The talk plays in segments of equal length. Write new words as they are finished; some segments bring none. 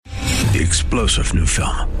The explosive new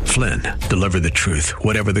film, Flynn, deliver the truth,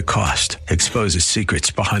 whatever the cost. Exposes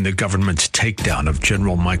secrets behind the government's takedown of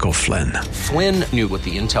General Michael Flynn. Flynn knew what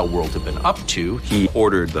the intel world had been up to. He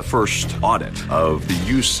ordered the first audit of the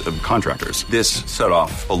use of contractors. This set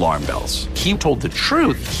off alarm bells. He told the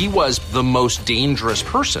truth. He was the most dangerous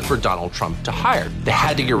person for Donald Trump to hire. They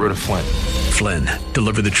had to get rid of Flynn. Flynn,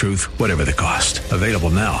 deliver the truth, whatever the cost. Available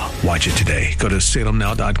now. Watch it today. Go to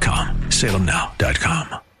salemnow.com.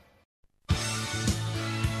 salemnow.com.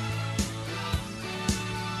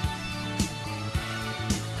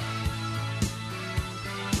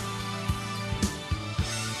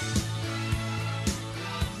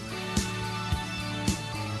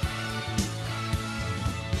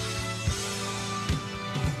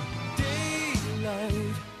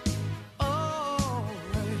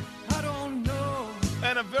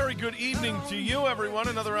 Good evening to you, everyone.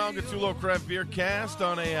 Another Al Gattullo Craft Beer Cast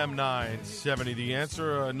on AM 970. The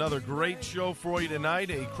Answer. Another great show for you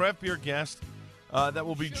tonight. A craft beer guest that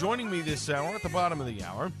will be joining me this hour at the bottom of the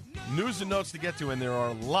hour. News and notes to get to, and there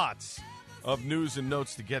are lots of news and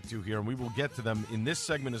notes to get to here, and we will get to them in this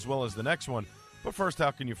segment as well as the next one. But first,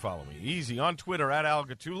 how can you follow me? Easy. On Twitter, at Al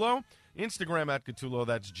Gattullo. Instagram, at Gattullo.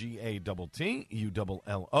 That's GATTULLO.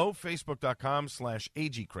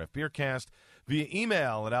 Facebook.com/AG Craft Beer Cast. Via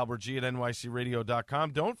email at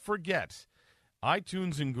albertg@nycradio.com. Don't forget,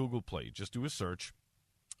 iTunes and Google Play. Just do a search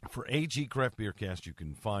for AG Craft Beer Cast. You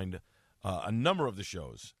can find a number of the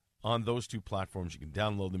shows on those two platforms. You can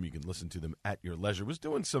download them. You can listen to them at your leisure. Was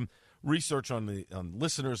doing some research on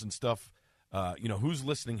listeners and stuff. Who's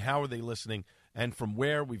listening, how are they listening, and from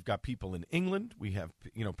where. We've got people in England. We have,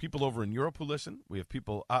 people over in Europe who listen. We have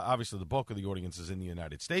people, obviously the bulk of the audience is in the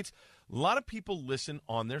United States. A lot of people listen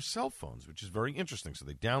on their cell phones, which is very interesting. So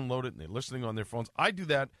they download it and they're listening on their phones. I do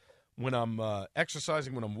that when I'm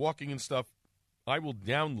exercising, when I'm walking and stuff. I will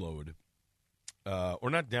download, or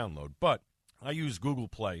not download, but I use Google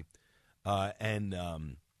Play and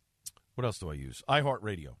what else do I use?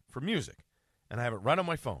 iHeartRadio for music. And I have it right on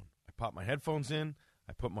my phone. Pop my headphones in.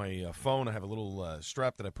 I put my phone. I have a little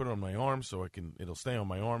strap that I put on my arm so it'll stay on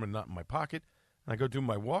my arm and not in my pocket. And I go do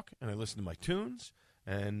my walk and I listen to my tunes.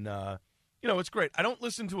 And it's great. I don't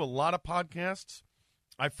listen to a lot of podcasts.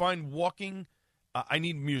 I find walking. I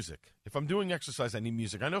need music. If I'm doing exercise, I need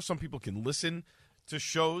music. I know some people can listen to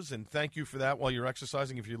shows, and thank you for that while you're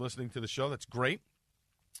exercising. If you're listening to the show, that's great.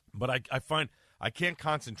 But I find I can't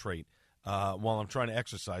concentrate while I'm trying to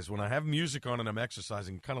exercise. When I have music on and I'm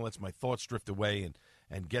exercising, it kind of lets my thoughts drift away and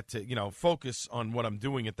get to, focus on what I'm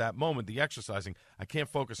doing at that moment, the exercising. I can't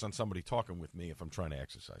focus on somebody talking with me if I'm trying to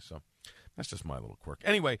exercise. So that's just my little quirk.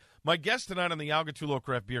 Anyway, my guest tonight on the Al Gattullo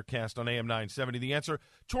Craft Beer Cast on AM 970, The Answer,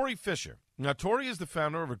 Tori Fisher. Now, Tori is the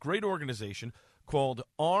founder of a great organization called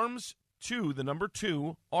Arms 2, the number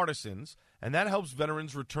 2, Artisans, and that helps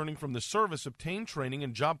veterans returning from the service obtain training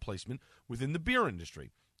and job placement within the beer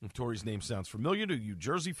industry. If Tori's name sounds familiar to you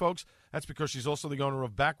Jersey folks, that's because she's also the owner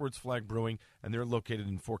of Backwards Flag Brewing, and they're located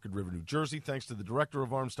in Forked River, New Jersey. Thanks to the director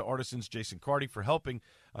of Arms to Artisans, Jason Carty, for helping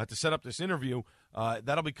to set up this interview.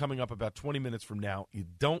 That'll be coming up about 20 minutes from now. You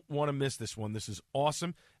don't want to miss this one. This is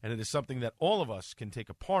awesome, and it is something that all of us can take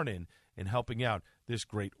a part in helping out this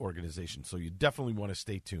great organization. So you definitely want to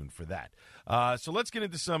stay tuned for that. So let's get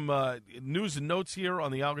into some news and notes here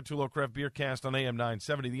on the Al Gattullo Craft Beer Cast on AM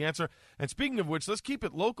 970, The Answer. And speaking of which, let's keep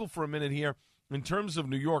it local for a minute here. In terms of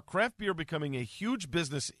New York, craft beer becoming a huge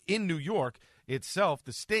business in New York itself.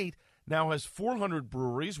 The state now has 400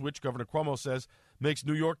 breweries, which Governor Cuomo says makes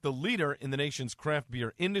New York the leader in the nation's craft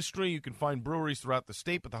beer industry. You can find breweries throughout the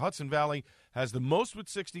state, but the Hudson Valley has the most with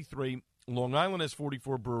 63. Long Island has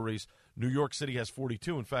 44 breweries. New York City has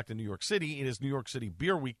 42. In fact, in New York City, it is New York City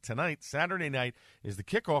Beer Week tonight. Saturday night is the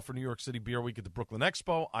kickoff for New York City Beer Week at the Brooklyn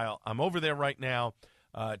Expo. I'm over there right now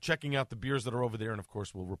checking out the beers that are over there, and, of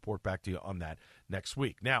course, we'll report back to you on that next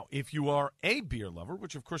week. Now, if you are a beer lover,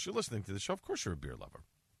 which, of course, you're listening to the show, of course you're a beer lover.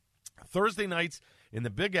 Thursday nights in the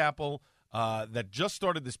Big Apple that just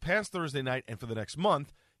started this past Thursday night and for the next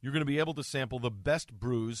month, you're going to be able to sample the best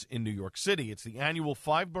brews in New York City. It's the annual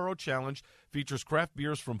 5-Borough Challenge, features craft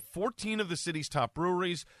beers from 14 of the city's top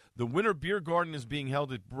breweries. The Winter Beer Garden is being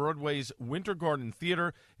held at Broadway's Winter Garden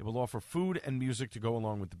Theater. It will offer food and music to go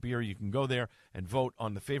along with the beer. You can go there and vote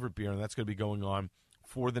on the favorite beer, and that's going to be going on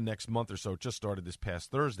for the next month or so. It just started this past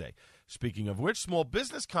Thursday. Speaking of which, small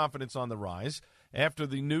business confidence on the rise after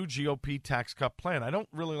the new GOP tax cut plan. I don't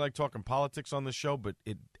really like talking politics on this show, but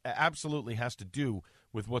it absolutely has to do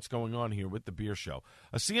with what's going on here with the beer show.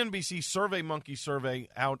 A CNBC SurveyMonkey survey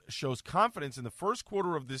out shows confidence in the first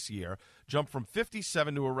quarter of this year jumped from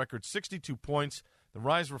 57 to a record 62 points. The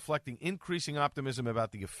rise reflecting increasing optimism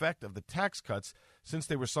about the effect of the tax cuts since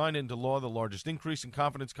they were signed into law. The largest increase in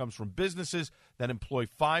confidence comes from businesses that employ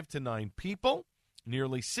 5 to 9 people.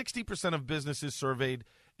 Nearly 60% of businesses surveyed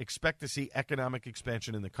expect to see economic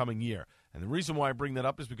expansion in the coming year. And the reason why I bring that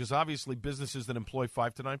up is because obviously businesses that employ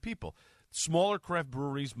 5 to 9 people, smaller craft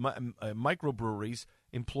breweries, microbreweries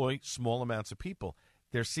employ small amounts of people.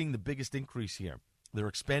 They're seeing the biggest increase here. They're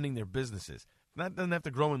expanding their businesses. That doesn't have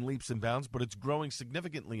to grow in leaps and bounds, but it's growing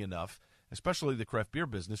significantly enough, especially the craft beer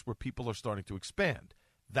business, where people are starting to expand.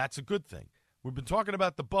 That's a good thing. We've been talking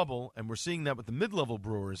about the bubble, and we're seeing that with the mid-level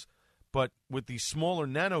brewers, but with these smaller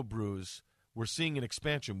nano brews, we're seeing an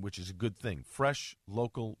expansion, which is a good thing. Fresh,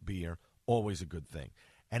 local beer, always a good thing.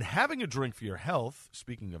 And having a drink for your health,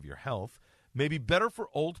 speaking of your health, may be better for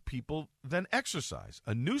old people than exercise.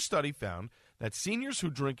 A new study found that seniors who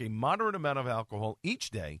drink a moderate amount of alcohol each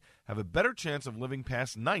day have a better chance of living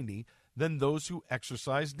past 90 than those who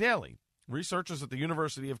exercise daily. Researchers at the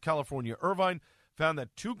University of California, Irvine, found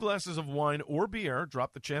that 2 glasses of wine or beer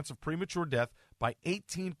drop the chance of premature death by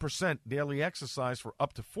 18%. Daily exercise for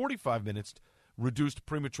up to 45 minutes reduced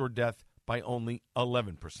premature death by only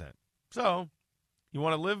 11%. So, you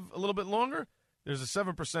want to live a little bit longer? There's a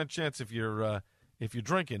 7% chance if you're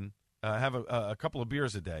drinking, have a couple of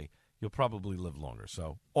beers a day, you'll probably live longer.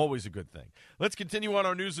 So, always a good thing. Let's continue on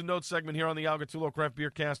our news and notes segment here on the Al Gattullo Craft Beer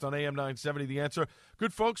Cast on AM 970. The Answer.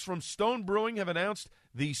 Good folks from Stone Brewing have announced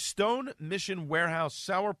the Stone Mission Warehouse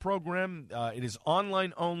Sour program. It is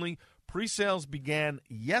online only. Pre-sales began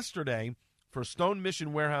yesterday for Stone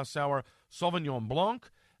Mission Warehouse Sour Sauvignon Blanc.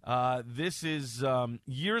 This is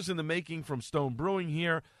years in the making from Stone Brewing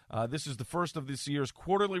here. This is the first of this year's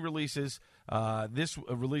quarterly releases. This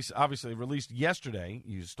release obviously released yesterday.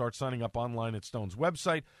 You start signing up online at Stone's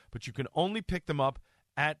website, but you can only pick them up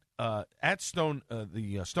at Stone,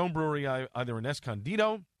 the Stone Brewery, either in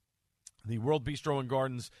Escondido, the World Bistro and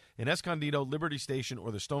Gardens in Escondido, Liberty Station,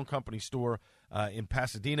 or the Stone Company store in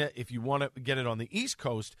Pasadena. If you want to get it on the East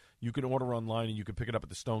Coast, you can order online and you can pick it up at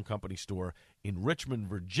the Stone Company store in Richmond,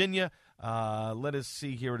 Virginia. Let us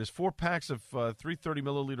see here. It is 4 packs of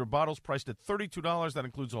 330-milliliter bottles priced at $32. That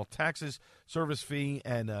includes all taxes, service fee,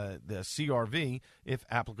 and the CRV, if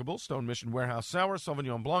applicable. Stone Mission Warehouse Sour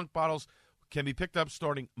Sauvignon Blanc bottles can be picked up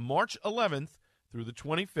starting March 11th through the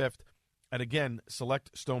 25th. And again,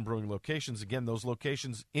 select Stone Brewing locations. Again, those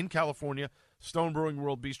locations in California, Stone Brewing,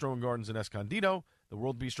 World Bistro and Gardens in Escondido, the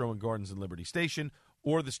World Bistro and Gardens in Liberty Station,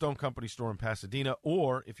 or the Stone Company store in Pasadena.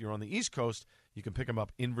 Or if you're on the East Coast, you can pick them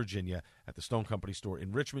up in Virginia at the Stone Company store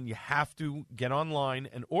in Richmond. You have to get online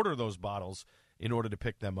and order those bottles in order to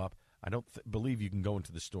pick them up. I don't believe you can go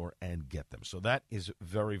into the store and get them. So that is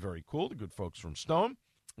very, very cool. The good folks from Stone.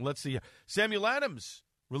 Let's see here. Samuel Adams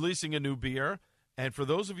releasing a new beer. And for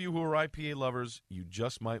those of you who are IPA lovers, you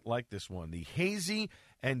just might like this one. The Hazy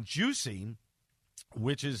and Juicy,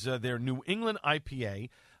 which is their New England IPA.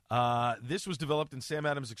 This was developed in Sam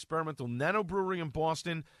Adams' experimental nano brewery in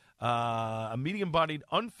Boston. A medium-bodied,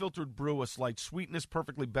 unfiltered brew, a slight sweetness,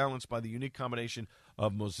 perfectly balanced by the unique combination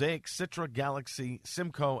of Mosaic, Citra, Galaxy,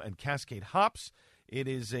 Simcoe, and Cascade hops. It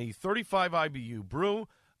is a 35 IBU brew.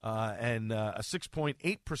 And a 6.8%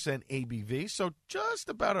 ABV, so just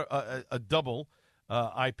about a double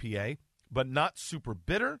IPA, but not super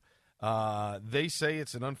bitter. They say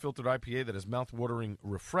it's an unfiltered IPA that is mouth-watering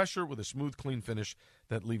refresher with a smooth, clean finish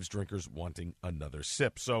that leaves drinkers wanting another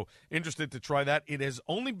sip. So interested to try that. It has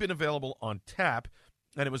only been available on tap,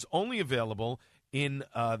 and it was only available in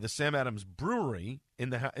the Sam Adams Brewery in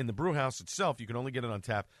the brew house itself. You can only get it on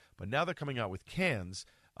tap, but now they're coming out with cans.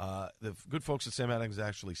 The good folks at Sam Adams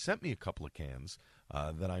actually sent me a couple of cans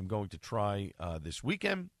that I'm going to try this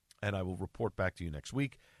weekend, and I will report back to you next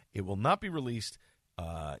week. It will not be released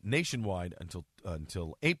nationwide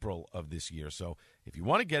until April of this year. So if you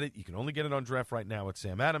want to get it, you can only get it on draft right now at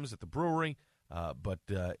Sam Adams at the brewery, but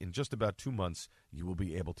in just about 2 months, you will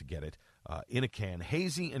be able to get it in a can,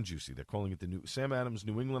 Hazy and Juicy. They're calling it the new Sam Adams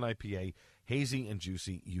New England IPA, Hazy and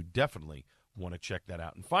Juicy. You definitely want to check that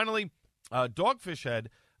out. And finally, Dogfish Head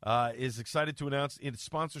is excited to announce its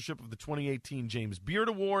sponsorship of the 2018 James Beard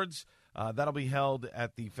Awards. That'll be held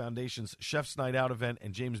at the Foundation's Chef's Night Out event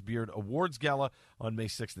and James Beard Awards Gala on May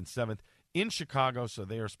 6th and 7th in Chicago, so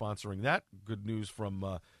they are sponsoring that. Good news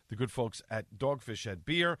from the good folks at Dogfish Head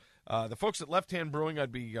Beer. The folks at Left Hand Brewing,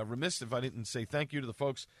 I'd be remiss if I didn't say thank you to the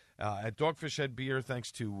folks at Dogfish Head Beer.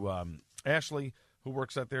 Thanks to Ashley, who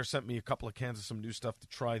works out there, sent me a couple of cans of some new stuff to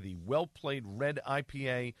try. The Well Played Red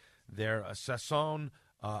IPA, their Saison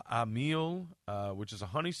Amil, which is a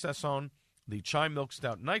honey saison, the Chai Milk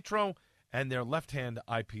Stout Nitro, and their Left Hand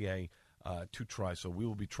IPA. to try. So we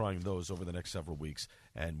will be trying those over the next several weeks,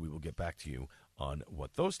 and we will get back to you on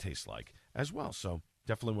what those taste like as well. So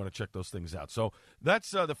definitely want to check those things out. So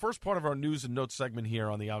that's the first part of our news and notes segment here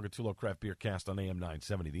on the Al Gattullo Craft Beer Cast on AM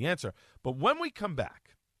 970, The Answer. But when we come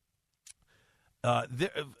back,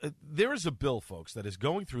 there is a bill, folks, that is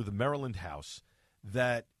going through the Maryland House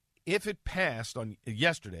that if it passed on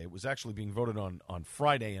yesterday, it was actually being voted on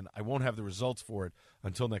Friday, and I won't have the results for it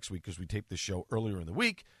until next week because we taped this show earlier in the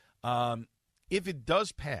week. If it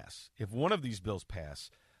does pass, if one of these bills pass,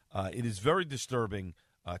 it is very disturbing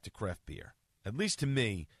to craft beer. At least to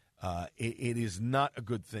me, it is not a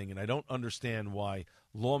good thing, and I don't understand why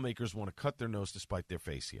lawmakers want to cut their nose to spite their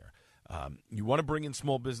face here. You want to bring in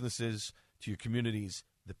small businesses to your communities.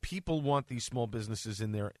 The people want these small businesses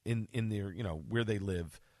in their where they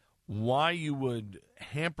live. Why you would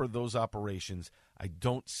hamper those operations, I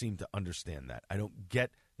don't seem to understand that. I don't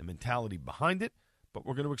get the mentality behind it, but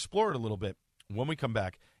we're going to explore it a little bit when we come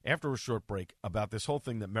back after a short break about this whole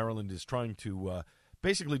thing that Maryland is trying to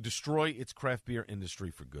basically destroy its craft beer industry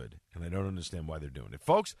for good, and I don't understand why they're doing it.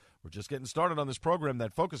 Folks, we're just getting started on this program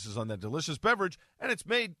that focuses on that delicious beverage, and it's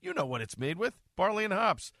made, you know what it's made with, barley and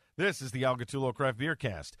hops. This is the Al Gattullo Craft Beer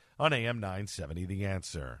Cast on AM 970, The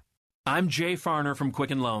Answer. I'm Jay Farner from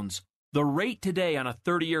Quicken Loans. The rate today on a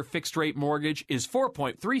 30-year fixed-rate mortgage is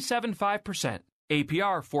 4.375%, APR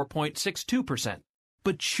 4.62%.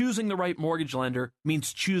 But choosing the right mortgage lender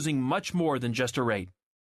means choosing much more than just a rate.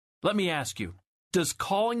 Let me ask you, does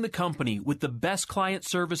calling the company with the best client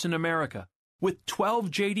service in America, with 12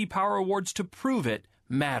 J.D. Power Awards to prove it,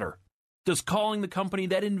 matter? Does calling the company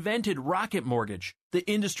that invented Rocket Mortgage, the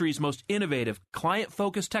industry's most innovative,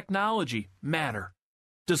 client-focused technology, matter?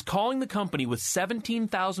 Does calling the company with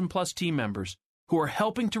 17,000-plus team members who are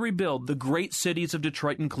helping to rebuild the great cities of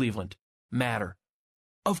Detroit and Cleveland matter?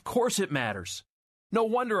 Of course it matters. No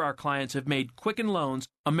wonder our clients have made Quicken Loans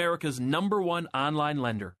America's #1 online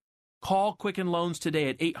lender. Call Quicken Loans today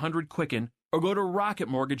at 800-QUICKEN or go to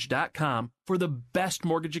rocketmortgage.com for the best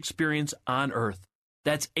mortgage experience on earth.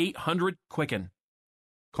 That's 800-QUICKEN.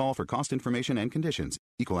 Call for cost information and conditions.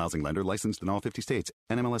 Equal housing lender licensed in all 50 states.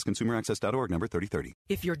 NMLSConsumerAccess.org number 3030.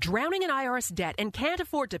 If you're drowning in IRS debt and can't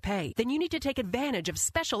afford to pay, then you need to take advantage of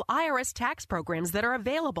special IRS tax programs that are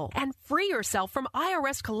available and free yourself from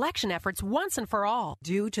IRS collection efforts once and for all.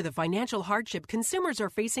 Due to the financial hardship consumers are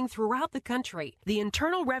facing throughout the country, the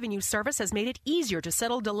Internal Revenue Service has made it easier to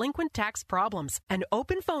settle delinquent tax problems. An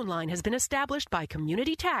open phone line has been established by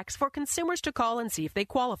Community Tax for consumers to call and see if they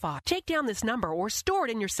qualify. Take down this number or store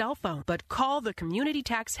it in your cell phone, but call the Community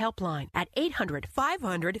Tax Helpline at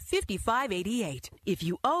 800-500-5588. If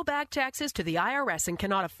you owe back taxes to the IRS and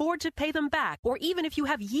cannot afford to pay them back, or even if you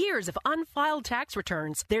have years of unfiled tax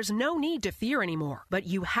returns, there's no need to fear anymore. But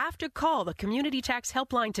you have to call the Community Tax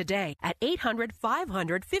Helpline today at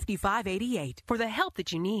 800-500-5588 for the help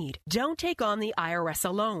that you need. Don't take on the IRS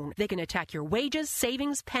alone. They can attack your wages,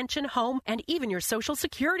 savings, pension, home, and even your Social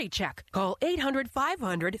Security check. Call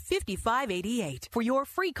 800-500-5588 for your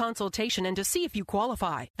free consultation and to see if you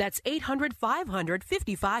qualify. That's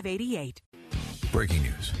 800-500-5588. Breaking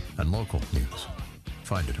news and local news.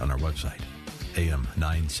 Find it on our website,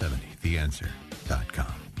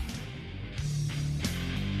 am970theanswer.com.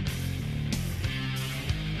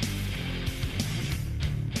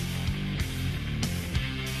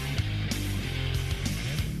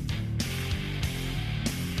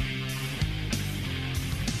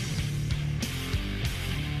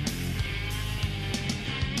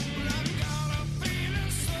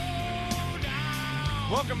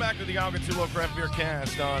 Welcome back to the Al Gattullo Craft Beer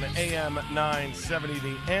Cast on AM 970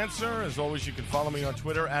 The Answer. As always, you can follow me on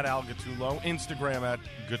Twitter at Al Gattullo, Instagram at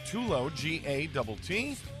Gattullo,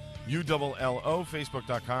 G-A-T-T, U-L-L-O,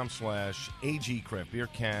 Facebook.com/AG Craft Beer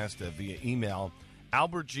Cast, via email,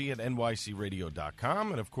 albertg at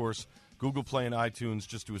nycradio.com, and of course, Google Play and iTunes.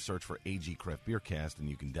 Just do a search for AG Craft Beer Cast, and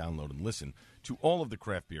you can download and listen to all of the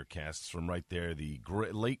craft beer casts from right there. The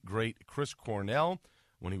late, great Chris Cornell,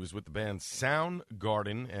 when he was with the band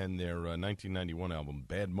Soundgarden and their 1991 album,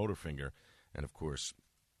 Bad Motorfinger. And, of course,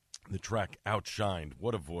 the track Outshined.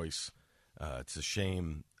 What a voice. It's a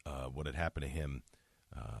shame what had happened to him,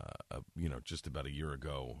 just about a year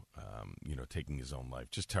ago, taking his own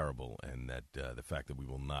life. Just terrible. And that the fact that we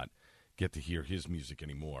will not get to hear his music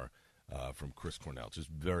anymore from Chris Cornell. Just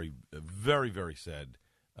very, very, very sad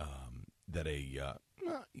that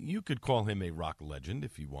you could call him a rock legend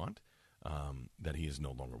if you want. That he is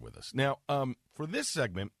no longer with us. Now, for this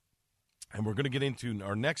segment, and we're going to get into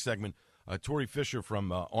our next segment, Tori Fisher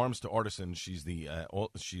from Arms to Artisan. She's the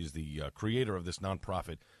creator of this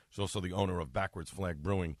nonprofit. She's also the owner of Backwards Flag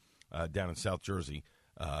Brewing down in South Jersey.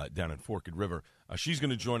 down in Forked River. She's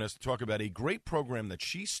going to join us to talk about a great program that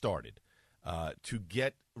she started to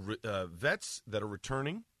get vets that are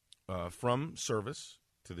returning from service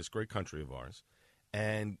to this great country of ours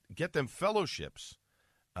and get them fellowships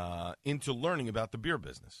into learning about the beer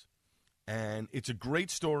business. And it's a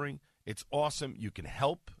great story. It's awesome. You can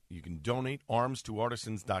help. You can donate.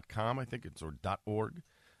 armstoartisans.com, I think it's, or .org.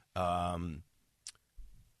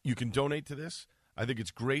 You can donate to this. I think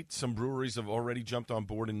it's great. Some breweries have already jumped on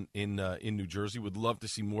board in New Jersey. Would love to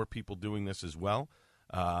see more people doing this as well.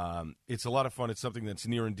 It's a lot of fun. It's something that's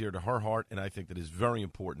near and dear to her heart, and I think that is very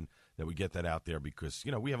important that we get that out there because,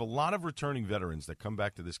 we have a lot of returning veterans that come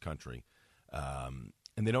back to this country, and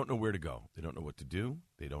they don't know where to go. They don't know what to do.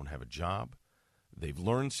 They don't have a job. They've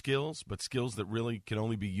learned skills, but skills that really can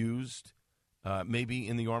only be used maybe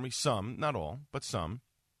in the Army. Some, not all, but some.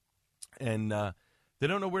 And they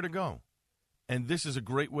don't know where to go. And this is a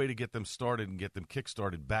great way to get them started and get them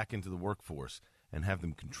kick-started back into the workforce and have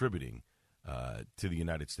them contributing to the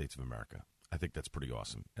United States of America. I think that's pretty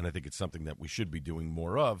awesome. And I think it's something that we should be doing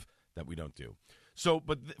more of that we don't do. So,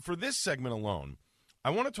 but for this segment alone, I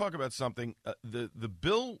want to talk about something. The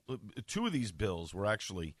bill, two of these bills were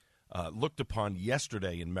actually looked upon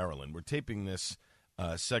yesterday in Maryland. We're taping this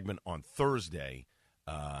segment on Thursday.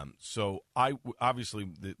 So obviously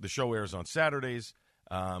the show airs on Saturdays.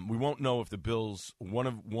 We won't know if the bills,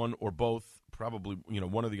 one or both, probably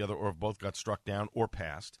one or the other, or if both got struck down or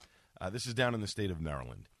passed. This is down in the state of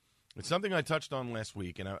Maryland. It's something I touched on last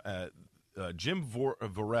week, and Jim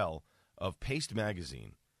Vorel of Paste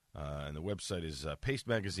Magazine, and the website is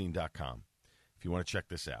pastemagazine.com if you want to check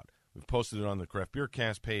this out. We've posted it on the Craft Beer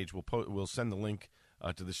Cast page. We'll send the link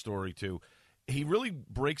to the story, too. He really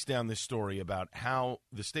breaks down this story about how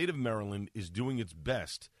the state of Maryland is doing its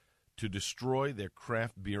best to destroy their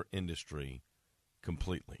craft beer industry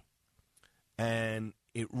completely. And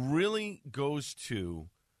it really goes to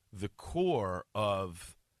the core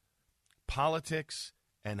of politics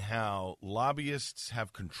and how lobbyists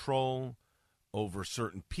have control over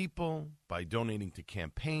certain people by donating to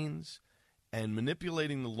campaigns and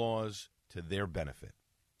manipulating the laws to their benefit.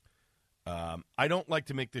 I don't like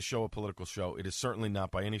to make this show a political show. It is certainly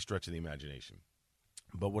not by any stretch of the imagination.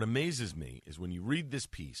 But what amazes me is when you read this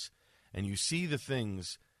piece and you see the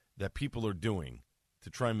things that people are doing to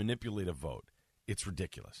try and manipulate a vote, it's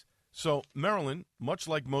ridiculous. So Maryland, much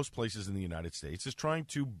like most places in the United States, is trying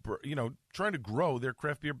to grow their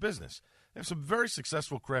craft beer business. They have some very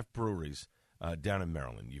successful craft breweries down in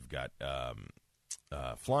Maryland. You've got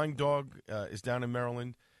Flying Dog is down in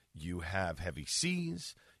Maryland. You have Heavy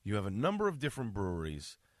Seas. You have a number of different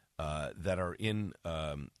breweries that are in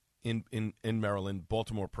Maryland,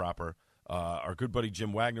 Baltimore proper. Our good buddy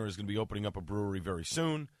Jim Wagner is going to be opening up a brewery very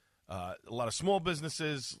soon. A lot of small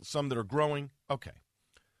businesses, some that are growing. Okay.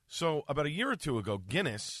 So about a year or two ago,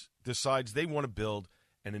 Guinness decides they want to build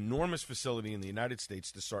an enormous facility in the United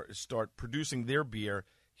States to start producing their beer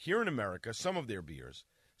here in America, some of their beers,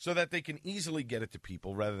 so that they can easily get it to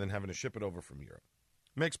people rather than having to ship it over from Europe.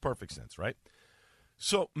 Makes perfect sense, right?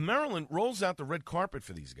 So Maryland rolls out the red carpet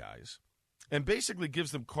for these guys and basically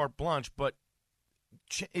gives them carte blanche, but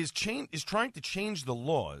is trying to change the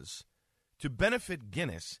laws to benefit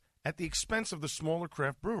Guinness at the expense of the smaller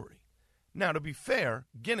craft brewery. Now, to be fair,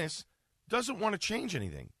 Guinness doesn't want to change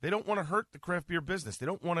anything. They don't want to hurt the craft beer business. They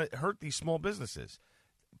don't want to hurt these small businesses.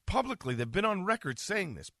 Publicly, they've been on record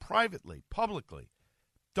saying this, privately, publicly.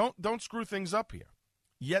 Don't screw things up here.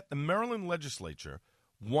 Yet the Maryland legislature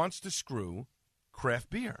wants to screw craft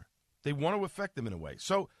beer. They want to affect them in a way.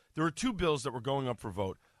 So there are two bills that were going up for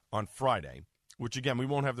vote on Friday, which, again, we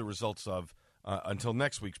won't have the results of until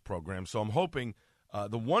next week's program. So I'm hoping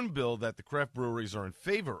the one bill that the craft breweries are in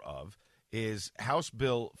favor of is House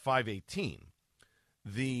Bill 518.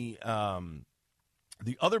 The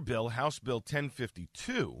other bill, House Bill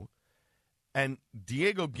 1052, and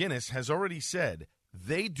Diego Guinness has already said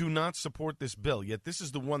they do not support this bill, yet this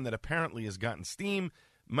is the one that apparently has gotten steam,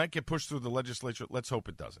 might get pushed through the legislature. Let's hope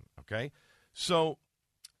it doesn't, okay? So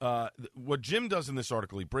what Jim does in this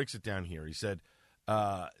article, he breaks it down here. He said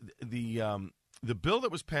the bill that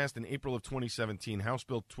was passed in April of 2017, House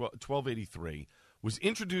Bill 1283, was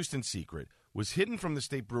introduced in secret, was hidden from the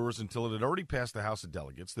state brewers until it had already passed the House of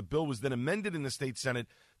Delegates. The bill was then amended in the state Senate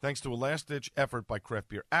thanks to a last-ditch effort by craft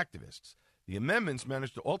beer activists. The amendments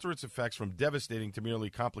managed to alter its effects from devastating to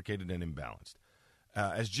merely complicated and imbalanced.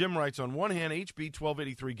 As Jim writes, on one hand, HB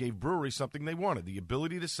 1283 gave breweries something they wanted, the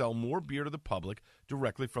ability to sell more beer to the public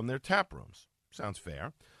directly from their tap rooms. Sounds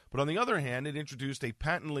fair. But on the other hand, it introduced a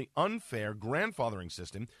patently unfair grandfathering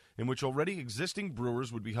system in which already existing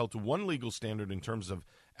brewers would be held to one legal standard in terms of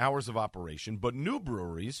hours of operation, but new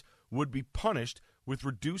breweries would be punished with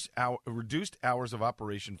reduced hours of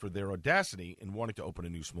operation for their audacity in wanting to open a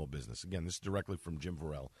new small business. Again, this is directly from Jim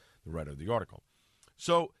Vorel, the writer of the article.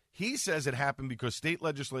 So he says it happened because state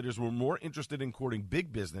legislators were more interested in courting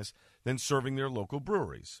big business than serving their local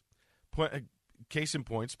breweries. Case in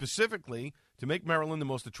point, specifically to make Maryland the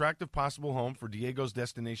most attractive possible home for Diego's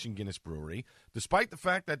Destination Guinness Brewery, despite the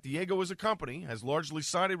fact that Diego as a company has largely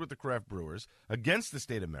sided with the craft brewers against the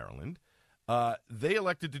state of Maryland, they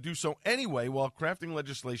elected to do so anyway while crafting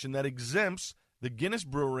legislation that exempts the Guinness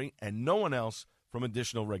Brewery and no one else from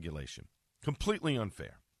additional regulation. Completely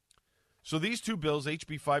unfair. So these two bills,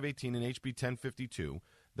 HB 518 and HB 1052,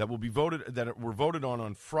 that were voted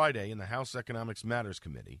on Friday in the House Economics Matters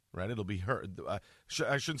Committee, right? It'll be heard.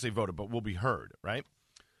 I shouldn't say voted, but will be heard, right?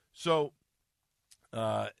 So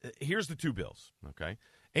here's the two bills, okay?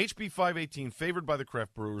 HB 518, favored by the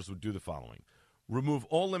craft brewers, would do the following. Remove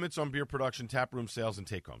all limits on beer production, taproom sales, and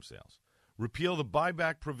take-home sales. Repeal the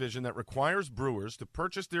buyback provision that requires brewers to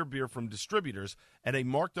purchase their beer from distributors at a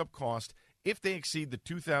marked-up cost if they exceed the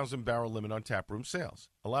 2,000-barrel limit on taproom sales.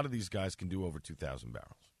 A lot of these guys can do over 2,000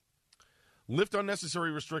 barrels. Lift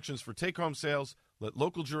unnecessary restrictions for take-home sales. Let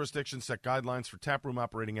local jurisdictions set guidelines for taproom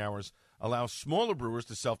operating hours. Allow smaller brewers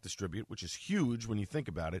to self-distribute, which is huge when you think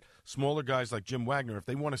about it. Smaller guys like Jim Wagner, if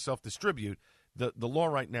they want to self-distribute, the law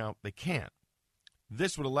right now, they can't.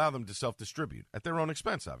 This would allow them to self-distribute at their own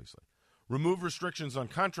expense, obviously. Remove restrictions on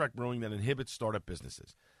contract brewing that inhibits startup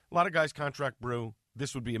businesses. A lot of guys contract brew.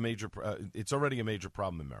 This would be a major it's already a major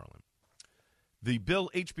problem in Maryland. The bill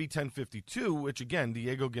HB 1052, which, again,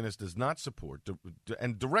 Diego Guinness does not support,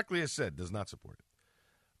 and directly has said does not support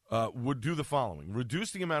it, would do the following.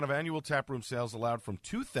 Reduce the amount of annual taproom sales allowed from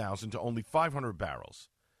 2,000 to only 500 barrels,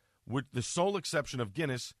 with the sole exception of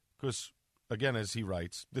Guinness, because, again, as he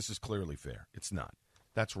writes, this is clearly fair. It's not.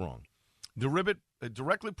 That's wrong.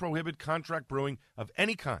 Directly prohibit contract brewing of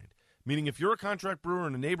any kind, meaning if you're a contract brewer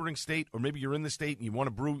in a neighboring state, or maybe you're in the state and you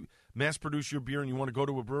want to mass produce your beer and you want to go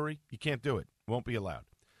to a brewery, you can't do it. It won't be allowed.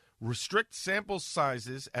 Restrict sample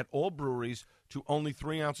sizes at all breweries to only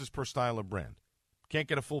 3 ounces per style or brand. Can't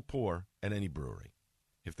get a full pour at any brewery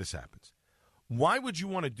if this happens. Why would you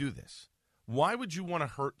want to do this? Why would you want to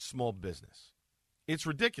hurt small business? It's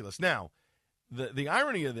ridiculous. Now, the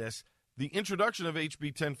irony of this, the introduction of HB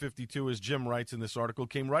 1052, as Jim writes in this article,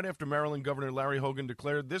 came right after Maryland Governor Larry Hogan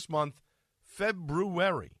declared this month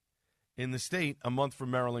February in the state a month for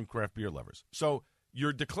Maryland craft beer lovers. So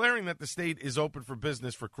you're declaring that the state is open for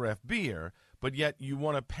business for craft beer, but yet you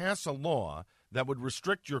want to pass a law that would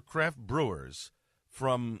restrict your craft brewers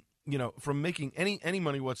from making any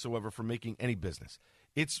money whatsoever, from making any business.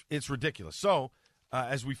 It's ridiculous. So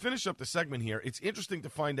as we finish up the segment here, it's interesting to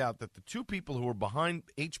find out that the two people who are behind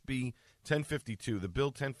HB 1052, the Bill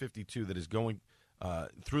 1052 that is going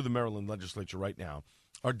through the Maryland legislature right now,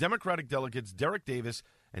 are Democratic delegates Derek Davis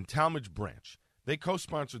and Talmadge Branch. They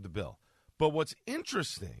co-sponsored the bill. But what's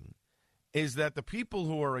interesting is that the people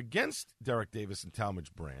who are against Derek Davis and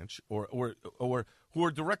Talmadge Branch, or who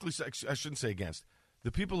are directly, I shouldn't say against,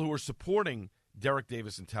 the people who are supporting Derek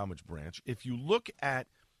Davis and Talmadge Branch, if you look at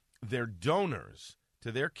their donors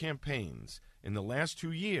to their campaigns in the last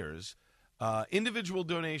 2 years, individual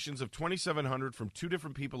donations of $2,700 from two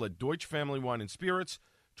different people at Deutsche Family Wine and Spirits,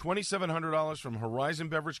 $2,700 from Horizon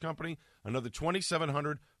Beverage Company, another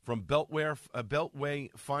 $2,700 from Beltway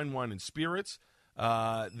Fine Wine and Spirits.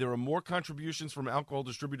 There are more contributions from alcohol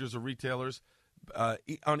distributors or retailers.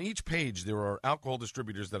 On each page, there are alcohol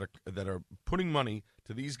distributors that are putting money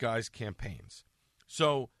to these guys' campaigns.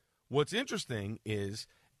 So what's interesting is,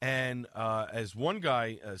 and as one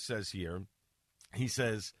guy says here, he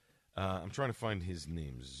says, I'm trying to find his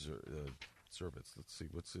name, Zervitz. Let's see,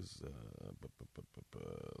 what's his,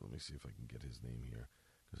 let me see if I can get his name here,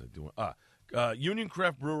 because I do. Union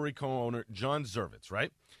Craft Brewery co-owner John Zervitz,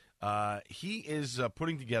 right? He is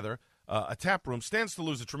putting together a tap room, stands to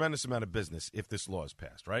lose a tremendous amount of business if this law is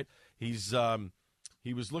passed, right? He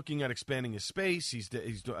was looking at expanding his space.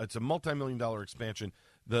 It's a multi-million-dollar expansion.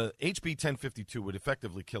 The HB 1052 would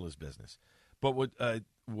effectively kill his business. But what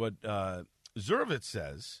Zervitz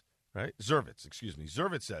says, right?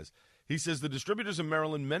 Zervitz says, he says the distributors in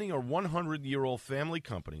Maryland, many are 100-year-old family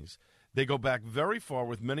companies They go back very far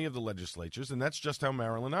with many of the legislatures, and that's just how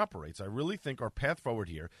Maryland operates. I really think our path forward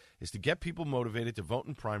here is to get people motivated to vote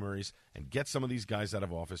in primaries and get some of these guys out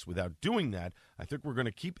of office. Without doing that, I think we're going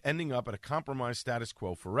to keep ending up at a compromised status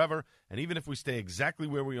quo forever, and even if we stay exactly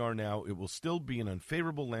where we are now, it will still be an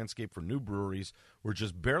unfavorable landscape for new breweries. We're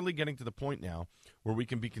just barely getting to the point now where we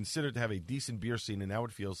can be considered to have a decent beer scene, and now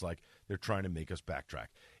it feels like they're trying to make us backtrack.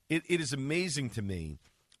 It is amazing to me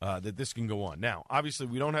that this can go on. Now, obviously,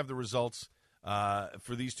 we don't have the results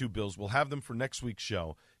for these two bills. We'll have them for next week's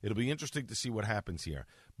show. It'll be interesting to see what happens here.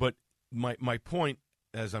 But my point,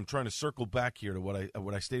 as I'm trying to circle back here to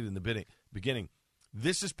what I stated in the beginning,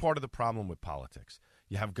 this is part of the problem with politics.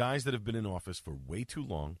 You have guys that have been in office for way too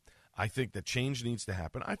long. I think that change needs to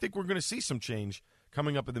happen. I think we're going to see some change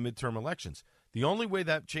coming up in the midterm elections. The only way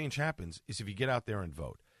that change happens is if you get out there and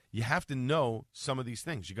vote. You have to know some of these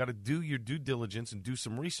things. You got to do your due diligence and do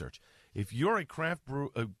some research. If you're a craft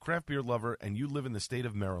beer lover and you live in the state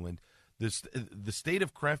of Maryland, the state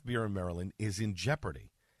of craft beer in Maryland is in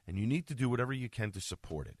jeopardy, and you need to do whatever you can to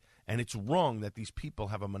support it. And it's wrong that these people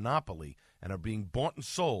have a monopoly and are being bought and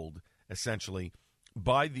sold, essentially,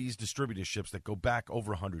 by these distributorships that go back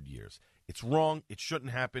over 100 years. It's wrong. It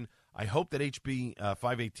shouldn't happen. I hope that HB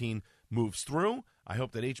 518 moves through. I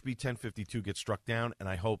hope that HB 1052 gets struck down, and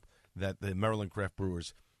I hope that the Maryland craft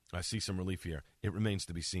brewers see some relief here. It remains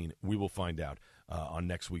to be seen. We will find out on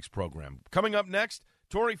next week's program. Coming up next,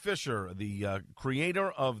 Tori Fisher, the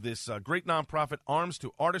creator of this great nonprofit Arms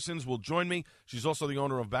to Artisans, will join me. She's also the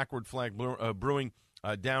owner of Backward Flag Brewing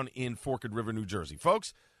down in Forked River, New Jersey.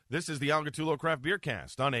 Folks, this is the Al Gattullo Craft Beer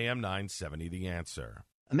Cast on AM 970 The Answer.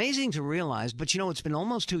 Amazing to realize, but it's been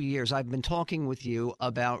almost 2 years I've been talking with you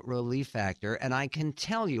about Relief Factor, and I can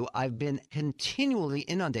tell you I've been continually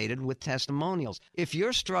inundated with testimonials. If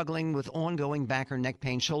you're struggling with ongoing back or neck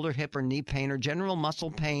pain, shoulder, hip, or knee pain, or general muscle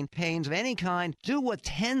pain, pains of any kind, do what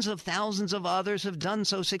tens of thousands of others have done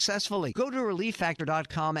so successfully. Go to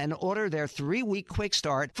ReliefFactor.com and order their 3-week quick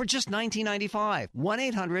start for just $19.95.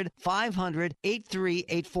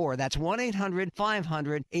 1-800-500-8384. That's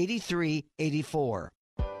 1-800-500-8384.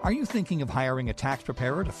 Are you thinking of hiring a tax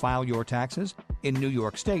preparer to file your taxes? In New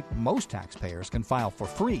York State, most taxpayers can file for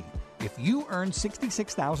free. If you earn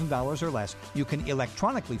 $66,000 or less, you can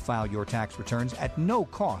electronically file your tax returns at no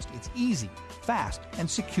cost. It's easy, fast, and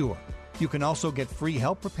secure. You can also get free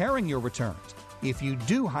help preparing your returns. If you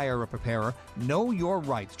do hire a preparer, know your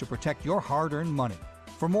rights to protect your hard-earned money.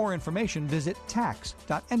 For more information, visit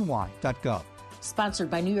tax.ny.gov. Sponsored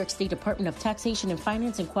by New York State Department of Taxation and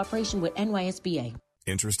Finance in cooperation with NYSBA.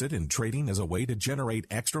 Interested in trading as a way to generate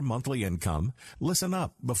extra monthly income? Listen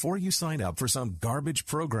up. Before you sign up for some garbage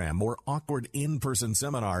program or awkward in-person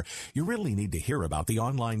seminar, you really need to hear about the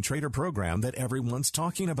online trader program that everyone's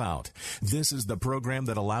talking about. This is the program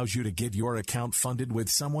that allows you to get your account funded with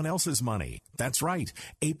someone else's money. That's right.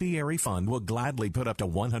 Apiary Fund will gladly put up to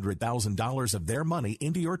 $100,000 of their money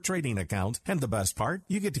into your trading account. And the best part,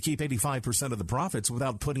 you get to keep 85% of the profits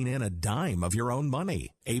without putting in a dime of your own money.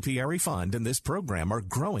 Apiary Fund and this program are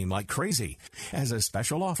growing like crazy. As a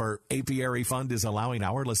special offer, Apiary Fund is allowing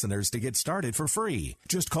our listeners to get started for free.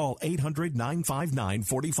 Just call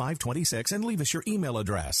 800-959-4526 and leave us your email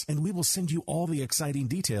address, and we will send you all the exciting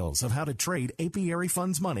details of how to trade Apiary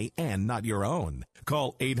Fund's money and not your own.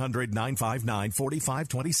 Call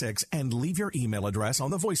 800-959-4526 and leave your email address on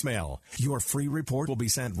the voicemail. Your free report will be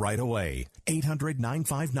sent right away.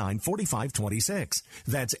 800-959-4526.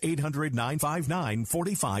 That's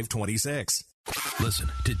 800-959-4526. Listen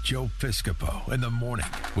to Joe Piscopo in the morning,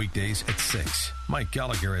 weekdays at 6. Mike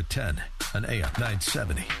Gallagher at 10 on AM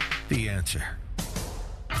 970. The Answer.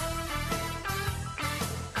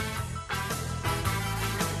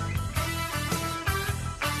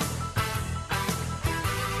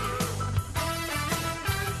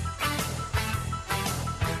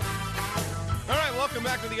 Welcome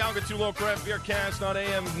back to the Al Gattullo Craft Beer Cast on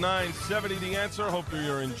AM 970. The Answer. Hope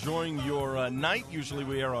you're enjoying your night. Usually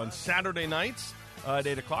we are on Saturday nights at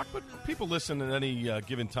 8 o'clock, but people listen at any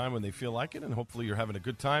given time when they feel like it, and hopefully you're having a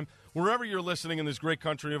good time. Wherever you're listening in this great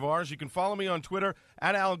country of ours, you can follow me on Twitter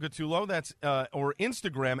at Al Gattullo, that's, or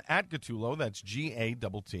Instagram at Gattullo, that's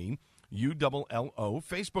GATTULLO,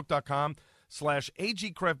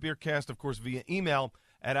 Facebook.com/AG Craft Beer Cast, of course, via email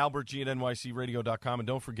at albertg@nycradio.com. And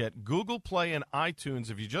don't forget, Google Play and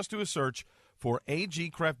iTunes, if you just do a search for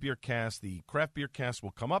AG Craft Beer Cast, the Craft Beer Cast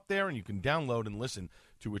will come up there, and you can download and listen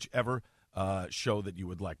to whichever show that you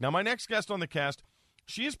would like. Now, my next guest on the cast,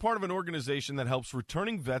 she is part of an organization that helps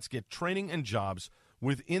returning vets get training and jobs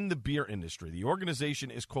within the beer industry. The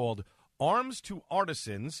organization is called Arms to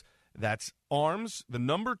Artisans, That's Arms, the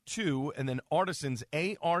number 2, and then Artisans,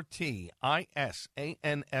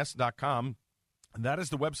 ARTISANS.com. That is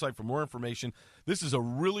the website for more information. This is a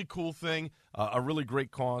really cool thing, a really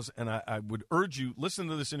great cause, and I would urge you, listen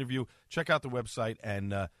to this interview, check out the website,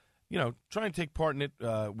 and try and take part in it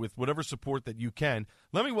with whatever support that you can.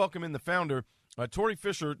 Let me welcome in the founder, Tori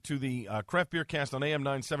Fisher, to the Craft Beer Cast on AM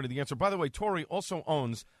 970 The Answer. By the way, Tori also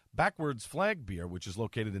owns Backwards Flag Beer, which is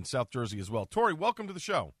located in South Jersey as well. Tori, welcome to the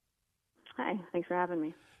show. Hi, thanks for having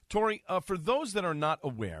me. Tori, for those that are not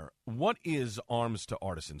aware, what is Arms to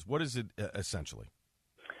Artisans? What is it essentially?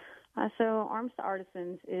 So Arms to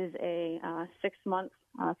Artisans is a 6-month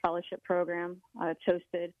fellowship program. It's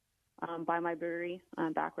hosted by my brewery,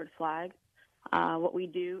 Backwards Flag. What we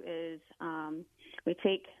do is we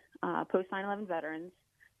take post 9/11 veterans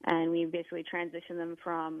and we basically transition them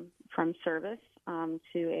from service to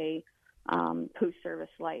a post-service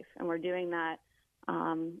life. And we're doing that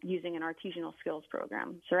using an artisanal skills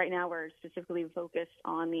program. So right now we're specifically focused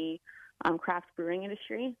on the craft brewing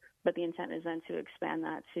industry, but the intent is then to expand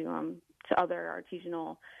that to other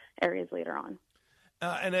artisanal areas later on.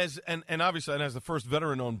 And obviously, as the first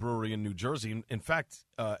veteran-owned brewery in New Jersey, in fact,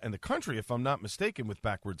 in the country, if I'm not mistaken, with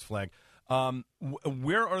Backwards Flag,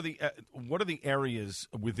 what are the areas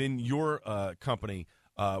within your company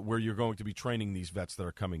where you're going to be training these vets that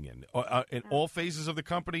are coming in all phases of the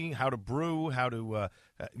company? How to brew, how to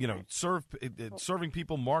serving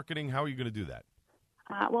people, marketing. How are you going to do that?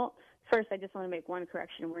 Well, first, I just want to make one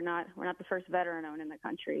correction. We're not the first veteran-owned in the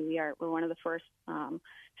country. We're one of the first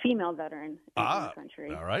female veteran in the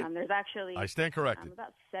country. All right. There's actually I stand corrected.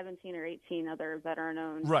 About 17 or 18 other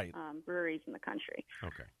veteran-owned breweries in the country.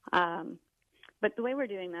 Okay. But the way we're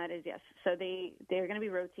doing that is, yes, so they're going to be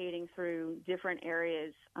rotating through different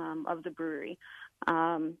areas of the brewery.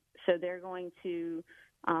 So they're going to,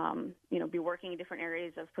 be working in different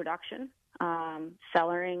areas of production,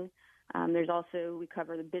 cellaring. There's also, we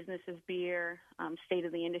cover the business of beer, state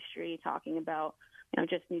of the industry, talking about,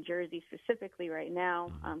 just New Jersey specifically right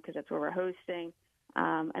now, because that's where we're hosting.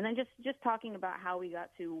 And then just talking about how we got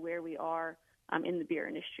to where we are in the beer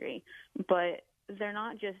industry. But they're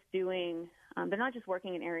not just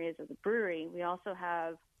working in areas of the brewery. We also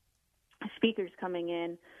have speakers coming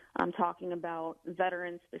in talking about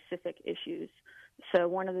veteran-specific issues. So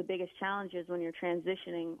one of the biggest challenges when you're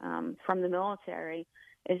transitioning from the military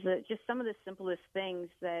is that just some of the simplest things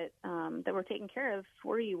that were taken care of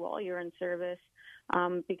for you while you're in service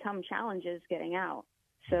become challenges getting out.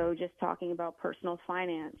 So just talking about personal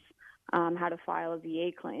finance, how to file a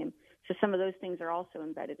VA claim. So some of those things are also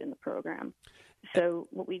embedded in the program. So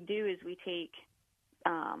what we do is we take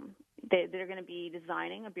they're going to be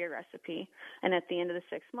designing a beer recipe, and at the end of the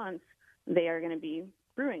 6 months, they are going to be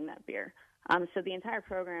brewing that beer. So the entire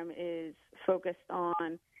program is focused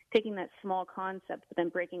on taking that small concept, but then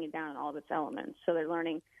breaking it down in all of its elements. So they're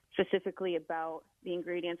learning specifically about the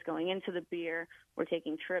ingredients going into the beer. We're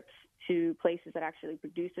taking trips to places that actually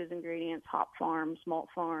produce those ingredients, hop farms, malt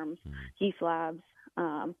farms, yeast labs,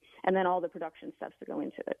 and then all the production steps that go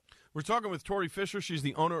into it. We're talking with Tori Fisher. She's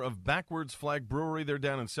the owner of Backwards Flag Brewery. They're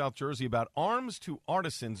down in South Jersey. About Arms to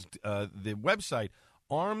Artisans, the website,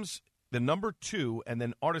 Arms, the number 2, and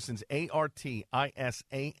then Artisans,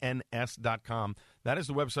 ARTISANS.com. That is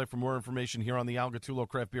the website for more information here on the Al Gattullo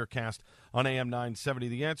Craft Beer Cast on AM 970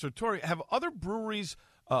 The Answer. Tori, have other breweries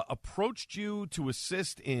approached you to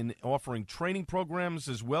assist in offering training programs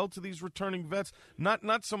as well to these returning vets? Not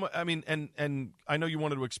so much. I mean, and I know you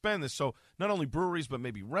wanted to expand this, so not only breweries but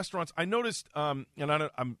maybe restaurants. I noticed, and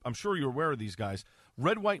I'm sure you're aware of these guys.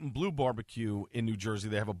 Red, White, and Blue Barbecue in New Jersey.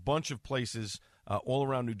 They have a bunch of places all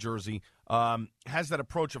around New Jersey. Has that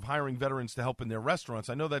approach of hiring veterans to help in their restaurants.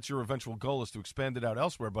 I know that's your eventual goal is to expand it out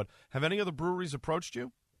elsewhere. But have any other breweries approached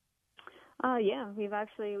you? Yeah, we've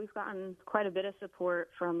gotten quite a bit of support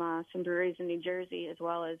from some breweries in New Jersey, as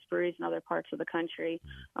well as breweries in other parts of the country,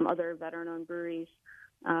 other veteran-owned breweries.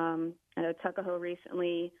 I know Tuckahoe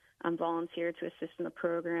recently volunteered to assist in the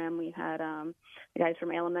program. We had the guys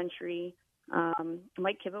from Elementary,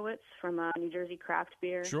 Mike Kivowitz from New Jersey Craft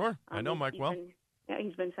Beer. Sure, I know Mike well.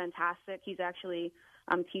 He's been fantastic. He's actually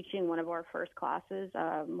teaching one of our first classes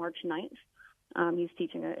March 9th. He's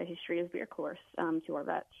teaching a history of beer course to our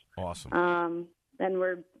vets. Awesome. Then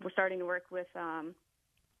we're starting to work with the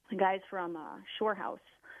guys from Shore House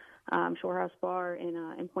Bar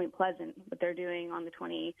in Point Pleasant. What they're doing on the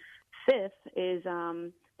 25th is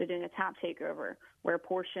they're doing a tap takeover where a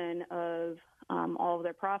portion of all of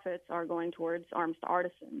their profits are going towards Arms to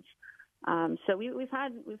Artisans. So we've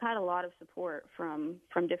had a lot of support from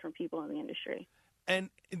different people in the industry. And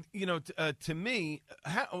to me,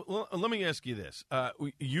 let me ask you this: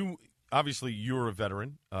 you obviously you're a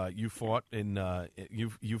veteran. You fought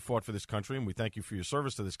you fought for this country, and we thank you for your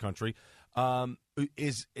service to this country.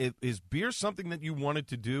 Is beer something that you wanted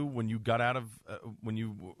to do when you got out of when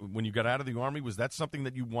you got out of the Army? Was that something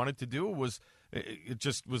that you wanted to do, or was it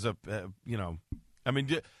just was a I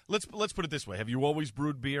mean, let's put it this way: have you always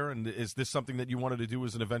brewed beer, and is this something that you wanted to do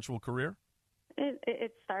as an eventual career?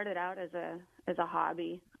 It started out as a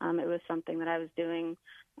hobby. It was something that I was doing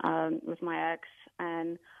with my ex,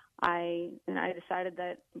 and I decided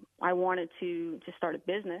that I wanted to start a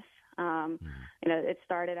business. It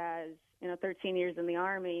started as 13 years in the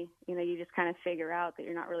Army. You just kind of figure out that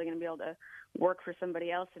you're not really going to be able to work for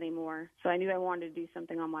somebody else anymore. So I knew I wanted to do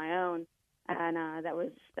something on my own, and that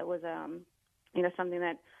was something that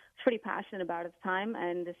I was pretty passionate about at the time,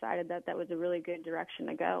 and decided that was a really good direction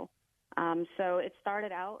to go. So it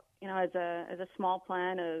started out, as a small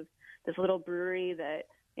plan of this little brewery that,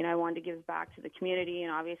 I wanted to give back to the community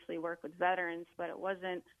and obviously work with veterans, but it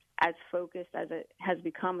wasn't as focused as it has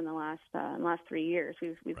become in the last 3 years.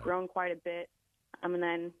 We've grown quite a bit. And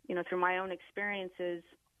then, through my own experiences,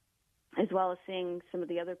 as well as seeing some of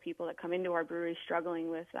the other people that come into our brewery struggling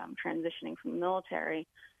with transitioning from the military,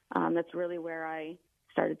 that's really where I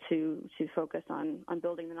started to focus on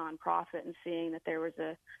building the nonprofit and seeing that there was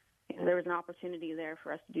an opportunity there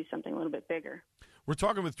for us to do something a little bit bigger. We're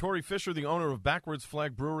talking with Tori Fisher, the owner of Backwards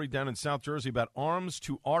Flag Brewery down in South Jersey, about Arms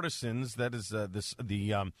to Artisans. That is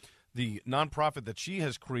the nonprofit that she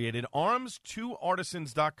has created.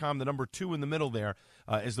 Arms2Artisans.com, the number 2 in the middle there,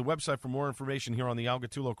 is the website for more information here on the Al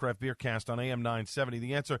Gattullo Craft Beer Cast on AM 970.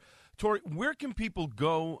 The Answer. Tori, where can people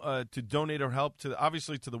go to donate or help?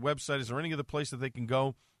 Obviously to the website. Is there any other place that they can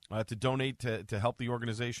go to donate to help the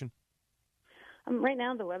organization? Right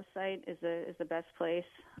now, the website is the best place.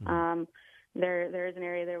 There is an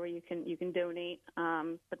area there where you can donate,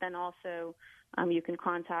 but then also you can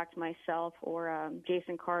contact myself or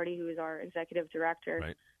Jason Carty, who is our executive director,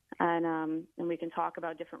 right. and we can talk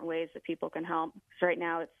about different ways that people can help. So right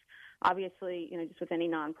now, it's obviously just with any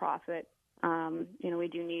nonprofit, we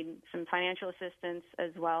do need some financial assistance,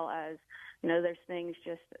 as well as there's things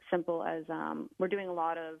just simple as we're doing a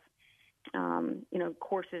lot of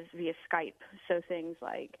courses via Skype. So things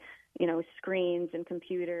like, screens and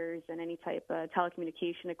computers and any type of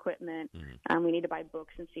telecommunication equipment. We need to buy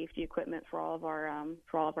books and safety equipment for all of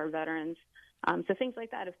our veterans. So things like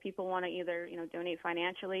that, if people want to either, donate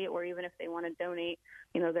financially, or even if they want to donate,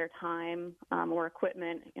 their time or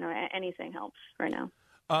equipment, anything helps right now.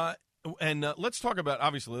 And let's talk about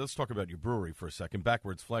your brewery for a second,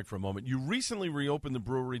 Backwards Flag for a moment. You recently reopened the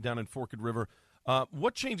brewery down in Forked River.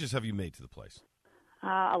 What changes have you made to the place?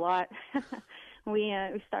 A lot. We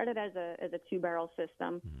started as a 2-barrel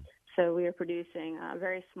system, so we were producing a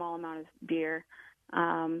very small amount of beer,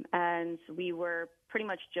 and we were pretty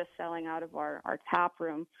much just selling out of our tap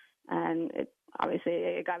room, and it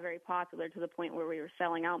got very popular to the point where we were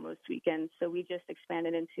selling out most weekends. So we just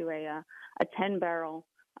expanded into a 10-barrel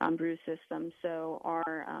brew system. So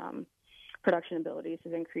our production abilities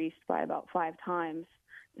have increased by about 5 times.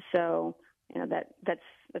 So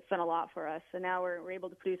that's done a lot for us. So now we're able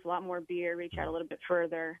to produce a lot more beer, reach out a little bit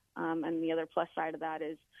further. And the other plus side of that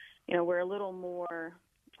is, we're a little more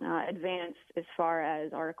advanced as far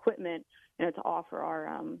as our equipment, to offer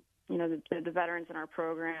our, the veterans in our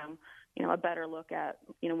program, a better look at,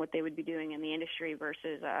 what they would be doing in the industry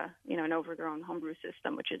versus, an overgrown homebrew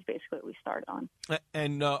system, which is basically what we started on.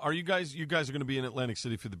 And are you guys are going to be in Atlantic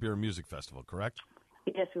City for the Beer and Music Festival, correct?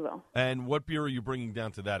 Yes, we will. And what beer are you bringing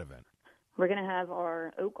down to that event? We're going to have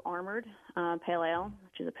our Oak Armored Pale Ale,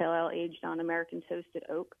 which is a pale ale aged on American toasted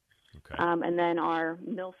oak. Okay. And then our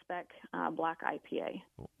Mil-Spec Black IPA.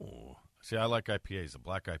 Ooh. See, I like IPAs. The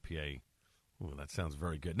Black IPA, that sounds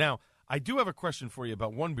very good. Now, I do have a question for you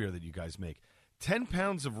about one beer that you guys make. 10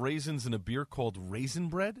 pounds of raisins in a beer called Raisin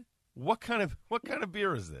Bread? What kind of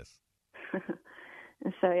beer is this?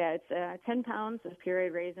 So, it's 10 pounds of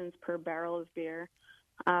pureed raisins per barrel of beer.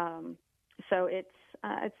 So it's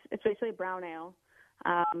basically a brown ale,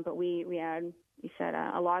 but we add,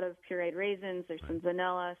 a lot of pureed raisins. There's some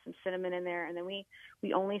vanilla, some cinnamon in there, and then we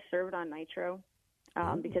only serve it on nitro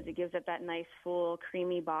because it gives it that nice, full,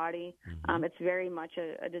 creamy body. It's very much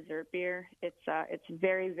a dessert beer. It's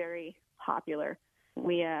very, very popular.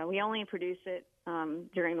 We only produce it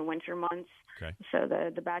during the winter months. Okay. So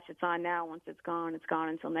the batch it's on now, once it's gone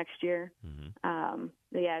until next year.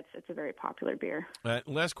 It's a very popular beer.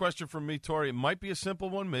 Last question from me, Tori. It might be a simple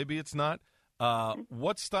one, maybe it's not.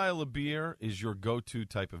 What style of beer is your go-to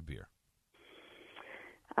type of beer?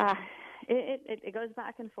 It goes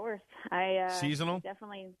back and forth. I seasonal?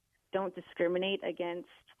 Definitely don't discriminate against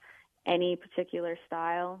any particular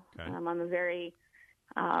style. Okay. I'm a very,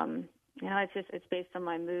 it's based on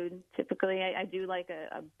my mood. Typically, I do like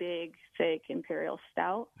a big, thick imperial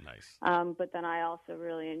stout. Nice. But then I also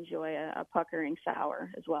really enjoy a puckering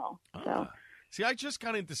sour as well. So, see, I just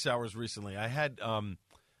got into sours recently. I had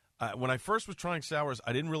when I first was trying sours,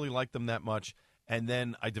 I didn't really like them that much. And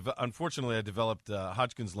then, unfortunately, I developed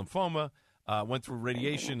Hodgkin's lymphoma, went through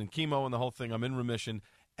radiation and chemo and the whole thing. I'm in remission.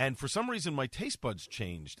 And for some reason, my taste buds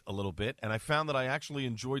changed a little bit, and I found that I actually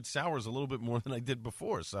enjoyed sours a little bit more than I did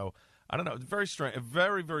before. So, I don't know. It's very strange,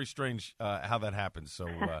 very, very strange how that happens. So,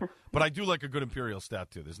 but I do like a good imperial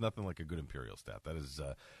stout, too. There's nothing like a good imperial stout. That is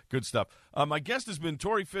good stuff. My guest has been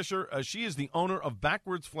Tori Fisher. She is the owner of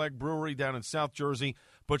Backwards Flag Brewery down in South Jersey,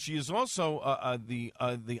 but she is also the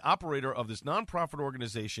operator of this nonprofit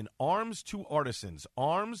organization, Arms to Artisans.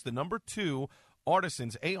 Arms, the number 2,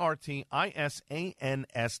 Artisans,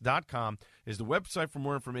 ARTISANS.com is the website for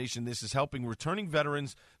more information. This is helping returning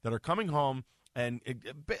veterans that are coming home and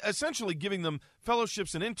essentially giving them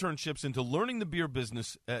fellowships and internships into learning the beer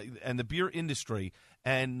business and the beer industry,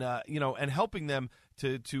 and and helping them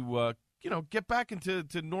to get back into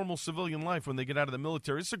normal civilian life when they get out of the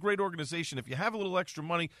military. It's a great organization. If you have a little extra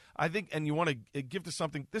money, I think, and you want to give to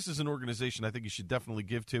something, this is an organization I think you should definitely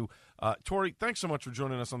give to. Tori, thanks so much for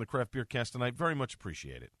joining us on the Craft Beer Cast tonight. Very much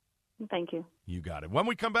appreciate it. Thank you. You got it. When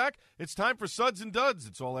we come back, it's time for Suds and Duds.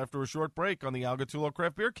 It's all after a short break on the Al Gattullo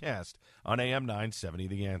Craft Beer Cast on AM 970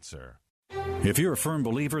 The Answer. If you're a firm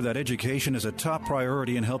believer that education is a top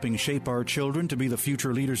priority in helping shape our children to be the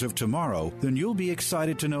future leaders of tomorrow, then you'll be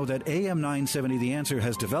excited to know that AM 970 The Answer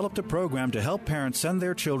has developed a program to help parents send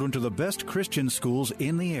their children to the best Christian schools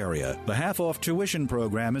in the area. The half-off tuition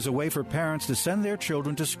program is a way for parents to send their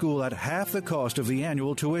children to school at half the cost of the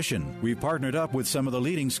annual tuition. We've partnered up with some of the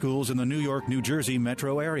leading schools in the New York, New Jersey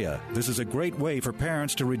metro area. This is a great way for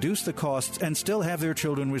parents to reduce the costs and still have their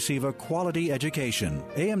children receive a quality education.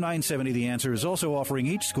 AM 970 The Answer is also offering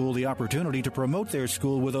each school the opportunity to promote their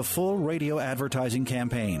school with a full radio advertising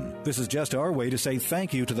campaign. This is just our way to say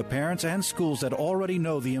thank you to the parents and schools that already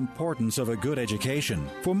know the importance of a good education.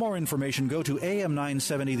 For more information, go to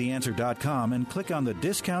am970theanswer.com and click on the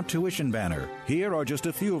discount tuition banner. Here are just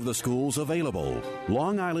a few of the schools available: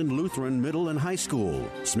 Long Island Lutheran Middle and High School,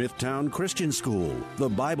 Smithtown Christian School, the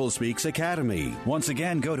Bible Speaks Academy. Once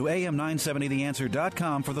again, go to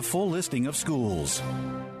am970theanswer.com for the full listing of schools.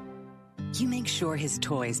 You make sure his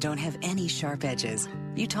toys don't have any sharp edges.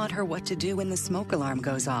 You taught her what to do when the smoke alarm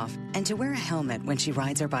goes off and to wear a helmet when she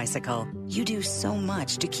rides her bicycle. You do so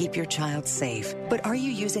much to keep your child safe. But are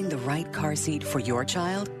you using the right car seat for your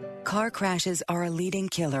child? Car crashes are a leading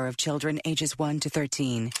killer of children ages 1 to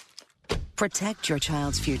 13. Protect your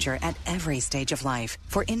child's future at every stage of life.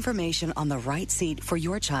 For information on the right seat for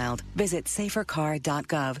your child, visit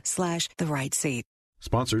safercar.gov/the right seat.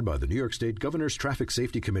 Sponsored by the New York State Governor's Traffic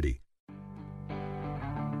Safety Committee.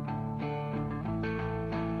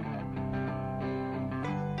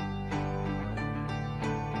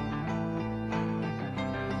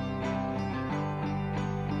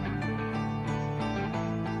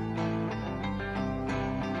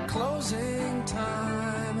 Closing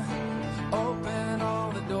time. Open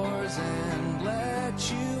all the doors and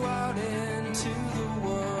let you out into the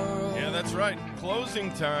world. Yeah, that's right.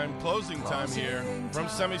 Closing time here from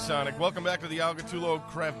Semisonic. Welcome back to the Al Gattullo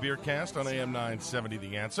Craft Beer Cast on AM 970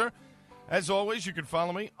 The Answer. As always, you can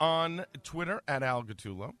follow me on Twitter at Al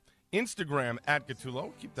Gattullo, Instagram at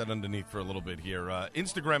Gattullo. Keep that underneath for a little bit here.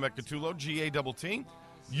 Instagram at Gattullo, G-A-T-T,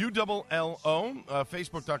 U-L-L-O,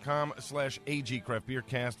 Facebook.com/AG Craft Beer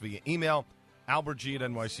Cast via email,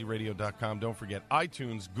 AlbertG@NYCRadio.com. Don't forget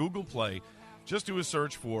iTunes, Google Play. Just do a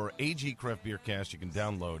search for AG Craft Beer Cast. You can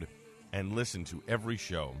download and listen to every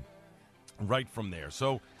show right from there.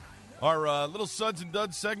 So our little Suds and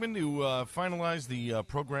Duds segment to finalize the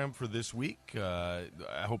program for this week. I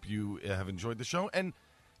hope you have enjoyed the show. And,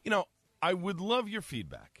 I would love your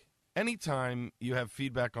feedback. Anytime you have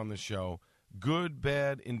feedback on the show, good,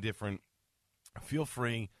 bad, indifferent, feel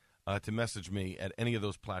free to message me at any of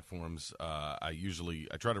those platforms. I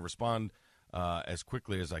try to respond as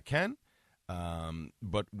quickly as I can,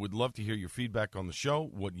 but would love to hear your feedback on the show,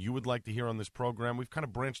 what you would like to hear on this program. We've kind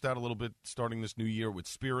of branched out a little bit starting this new year with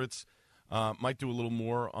spirits. Might do a little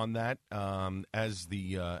more on that as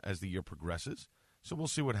the year progresses. So we'll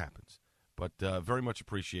see what happens. But very much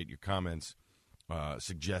appreciate your comments,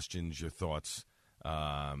 suggestions, your thoughts,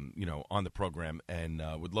 on the program, and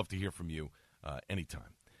would love to hear from you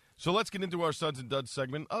anytime. So let's get into our Suds and Duds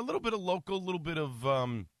segment. A little bit of local, a little bit of,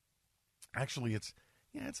 actually,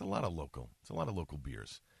 Yeah, it's a lot of local. It's a lot of local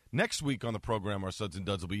beers. Next week on the program, our Suds and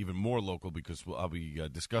Duds will be even more local because I'll be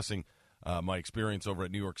discussing my experience over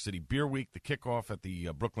at New York City Beer Week, the kickoff at the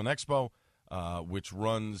Brooklyn Expo, which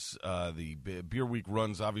runs, the Beer Week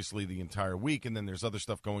runs obviously the entire week, and then there's other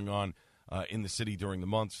stuff going on in the city during the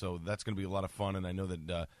month, so that's going to be a lot of fun, and I know that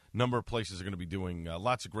a number of places are going to be doing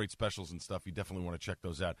lots of great specials and stuff. You definitely want to check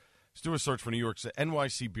those out. Just do a search for New York's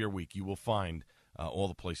NYC Beer Week. You will find all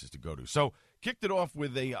the places to go to. So, kicked it off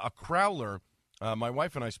with a crowler. My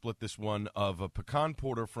wife and I split this one of a pecan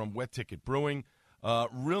porter from Wet Ticket Brewing.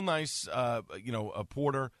 Real nice, a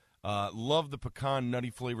porter. Love the pecan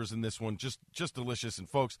nutty flavors in this one. Just delicious. And,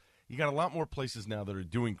 folks, you got a lot more places now that are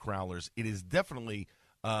doing crowlers. It is definitely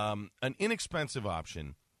an inexpensive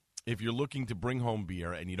option if you're looking to bring home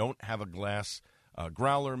beer and you don't have a glass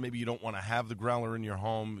growler. Maybe you don't want to have the growler in your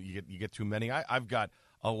home. You get too many. I've got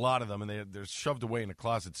a lot of them, and they're shoved away in a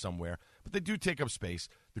closet somewhere. But they do take up space.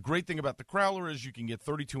 The great thing about the crowler is you can get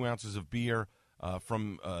 32 ounces of beer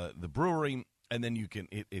from the brewery, and then you can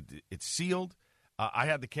it's sealed. I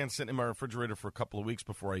had the can sitting in my refrigerator for a couple of weeks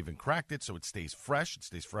before I even cracked it, so it stays fresh. It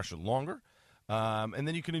stays fresher longer. And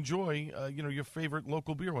then you can enjoy, your favorite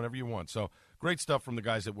local beer whenever you want. So great stuff from the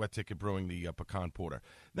guys at Wet Ticket Brewing, the pecan porter.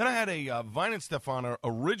 Then I had a Vine and Stefano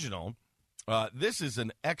original. This is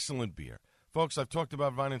an excellent beer. Folks, I've talked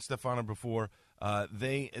about Vine and Stefano before.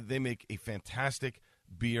 They make a fantastic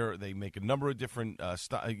beer. They make a number of different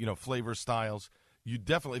flavor styles. You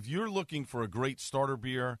definitely, if you're looking for a great starter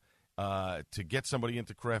beer to get somebody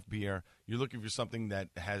into craft beer, you're looking for something that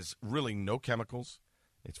has really no chemicals.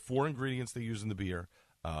 It's 4 ingredients they use in the beer.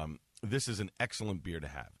 This is an excellent beer to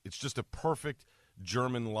have. It's just a perfect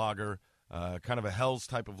German lager, kind of a Hell's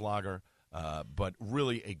type of lager, but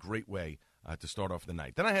really a great way to start off the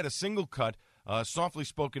night. Then I had a single cut, Softly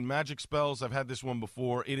Spoken Magic Spells. I've had this one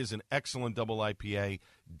before. It is an excellent double IPA,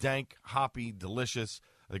 dank, hoppy, delicious.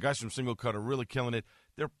 The guys from Single Cut are really killing it.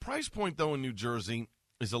 Their price point, though, in New Jersey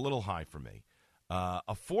is a little high for me.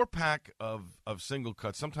 A 4-pack of Single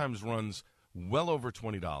Cut sometimes runs well over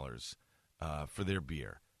 $20 for their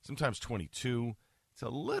beer, sometimes $22. It's a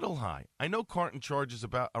little high. I know Carton charges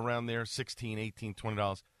about around there, $16, $18,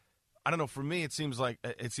 $20. I don't know. For me, it seems like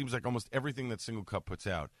almost everything that Single Cut puts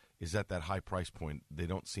out is at that high price point. They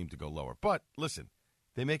don't seem to go lower. But listen,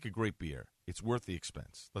 they make a great beer. It's worth the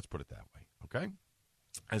expense. Let's put it that way. Okay.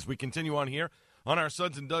 As we continue on here on our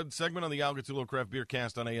Suds and Duds segment on the Al Gattullo Craft Beer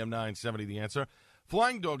Cast on AM 970, The Answer.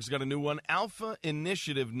 Flying Dog's got a new one, Alpha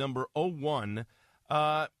Initiative number 01.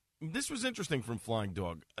 This was interesting from Flying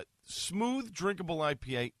Dog. Smooth, drinkable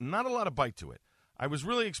IPA, not a lot of bite to it. I was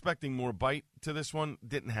really expecting more bite to this one,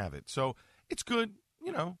 didn't have it. So it's good,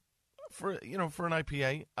 for an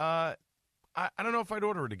IPA. I don't know if I'd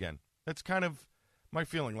order it again. That's kind of my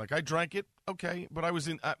feeling. Like, I drank it, okay, but I would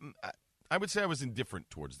say I was indifferent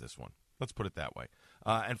towards this one. Let's put it that way.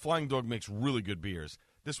 And Flying Dog makes really good beers.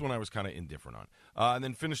 This one I was kind of indifferent on. And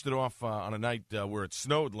then finished it off on a night where it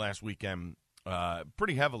snowed last weekend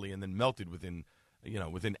pretty heavily and then melted within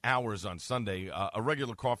hours on Sunday. A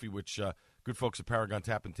regular coffee, which good folks at Paragon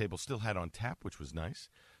Tap and Table still had on tap, which was nice.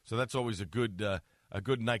 So that's always a good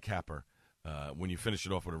nightcapper when you finish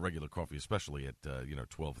it off with a regular coffee, especially at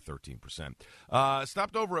 12 or 13%.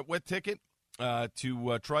 Stopped over at Wet Ticket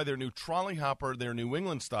to try their new Trolley Hopper, their New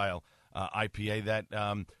England style IPA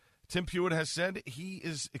that Tim Pewitt has said he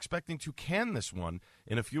is expecting to can this one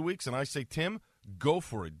in a few weeks. And I say, Tim, go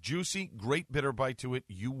for it. Juicy, great bitter bite to it.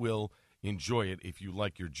 You will enjoy it if you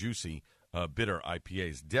like your juicy, bitter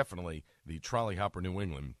IPAs. Definitely the Trolley Hopper New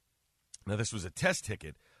England. Now, this was a test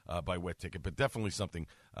ticket by Wet Ticket, but definitely something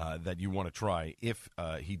that you want to try if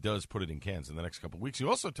he does put it in cans in the next couple of weeks. He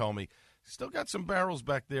also told me he's still got some barrels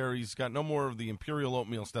back there. He's got no more of the Imperial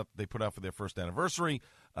Oatmeal stuff that they put out for their first anniversary,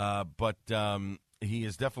 but he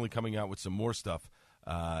is definitely coming out with some more stuff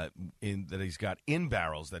that he's got in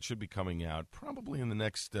barrels that should be coming out probably in the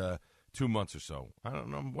next 2 months or so. I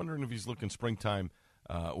don't know. I'm wondering if he's looking springtime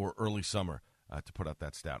or early summer to put out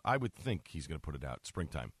that stout. I would think he's going to put it out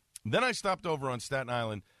springtime. Then I stopped over on Staten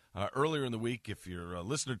Island earlier in the week. If you're a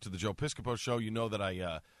listener to the Joe Piscopo Show, you know that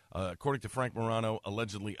I, according to Frank Morano,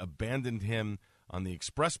 allegedly abandoned him on the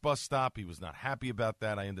express bus stop. He was not happy about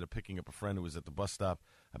that. I ended up picking up a friend who was at the bus stop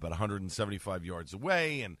about 175 yards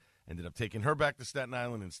away and ended up taking her back to Staten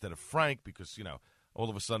Island instead of Frank because,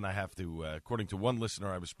 all of a sudden I have to, according to one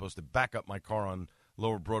listener, I was supposed to back up my car on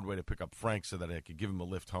Lower Broadway to pick up Frank so that I could give him a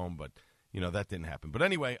lift home, but, that didn't happen. But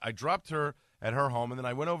anyway, I dropped her at her home, and then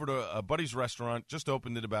I went over to a buddy's restaurant, just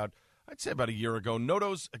opened it about a year ago,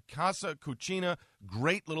 Noto's Casa Cucina,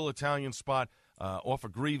 great little Italian spot off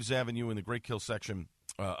of Greaves Avenue in the Great Kill section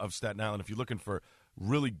of Staten Island. If you're looking for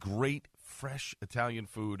really great, fresh Italian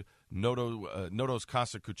food. Noto's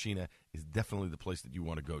Casa Cucina is definitely the place that you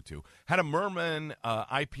want to go to. Had a Merman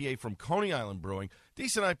IPA from Coney Island Brewing.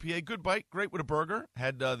 Decent IPA, good bite, great with a burger.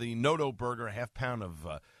 Had the Noto burger, a half pound of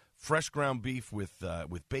fresh ground beef with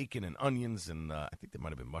bacon and onions, and I think there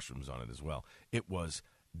might have been mushrooms on it as well. It was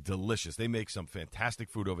delicious. They make some fantastic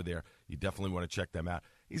food over there. You definitely want to check them out.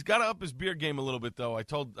 He's got to up his beer game a little bit, though. I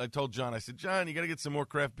told John, I said, John, you got to get some more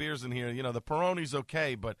craft beers in here. You know, the Peroni's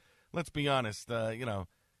okay, but let's be honest,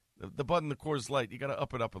 the Bud and the Coors Light, you got to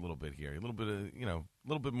up it up a little bit here. A little bit of, a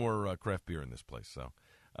little bit more craft beer in this place. So,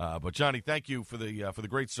 but Johnny, thank you for the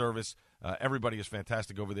great service. Everybody is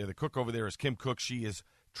fantastic over there. The cook over there is Kim Cook. She is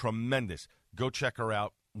tremendous. Go check her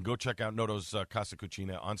out. Go check out Noto's Casa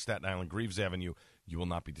Cucina on Staten Island, Greaves Avenue. You will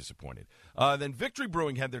not be disappointed. Then Victory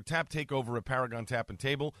Brewing had their tap takeover at Paragon Tap and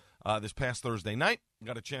Table this past Thursday night.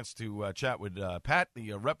 Got a chance to chat with Pat,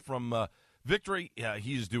 the rep from Victory.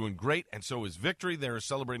 He is doing great, and so is Victory. They're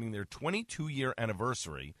celebrating their 22-year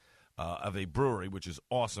anniversary of a brewery, which is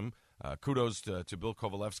awesome. Kudos to Bill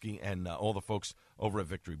Kovalevsky and all the folks over at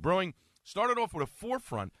Victory Brewing. Started off with a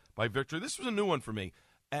Forefront by Victory. This was a new one for me,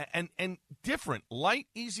 and different, light,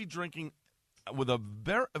 easy drinking, with a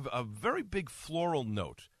very big floral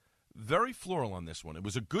note. Very floral on this one. It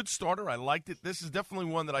was a good starter. I liked it. This is definitely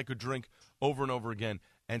one that I could drink over and over again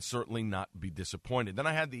and certainly not be disappointed. Then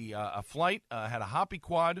I had a Flight, had a Hoppy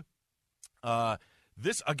Quad.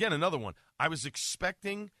 This, again, another one. I was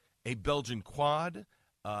expecting a Belgian Quad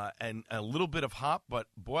and a little bit of hop, but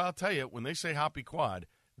boy, I'll tell you, when they say Hoppy Quad,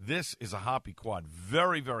 this is a Hoppy Quad.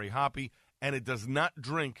 Very, very hoppy, and it does not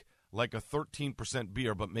drink like a 13%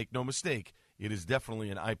 beer, but make no mistake, it is definitely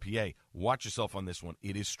an IPA. Watch yourself on this one.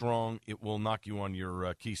 It is strong. It will knock you on your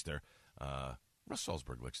keister. Russ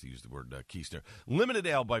Salzberg likes to use the word keister. Limited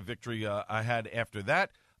Ale by Victory I had after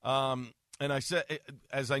that. And I said,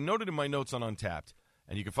 as I noted in my notes on Untapped,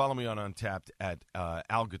 and you can follow me on Untapped at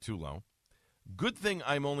Al Gattulo, good thing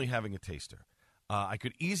I'm only having a taster. I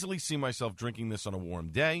could easily see myself drinking this on a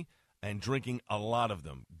warm day and drinking a lot of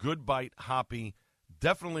them. Good bite, hoppy.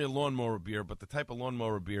 Definitely a lawnmower beer, but the type of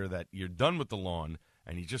lawnmower beer that you're done with the lawn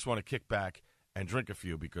and you just want to kick back and drink a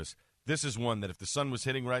few, because this is one that if the sun was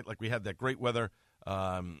hitting right, like we had that great weather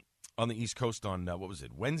on the East Coast on,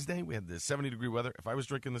 Wednesday? We had the 70-degree weather. If I was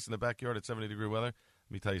drinking this in the backyard at 70-degree weather,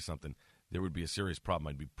 let me tell you something, there would be a serious problem.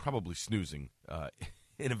 I'd be probably snoozing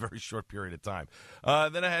in a very short period of time.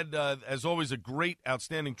 Then I had, as always, a great,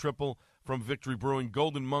 outstanding triple from Victory Brewing.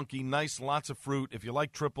 Golden Monkey, nice, lots of fruit. If you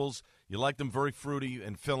like triples, you like them very fruity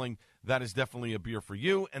and filling, that is definitely a beer for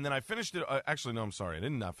you. And then I finished it. Actually, no, I'm sorry. I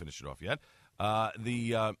did not finish it off yet.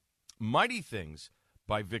 The Mighty Things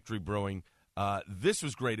by Victory Brewing. This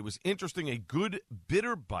was great. It was interesting. A good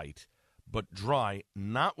bitter bite, but dry.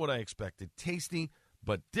 Not what I expected. Tasty,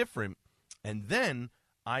 but different. And then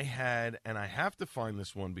I had, and I have to find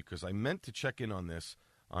this one because I meant to check in on this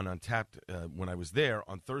on Untapped when I was there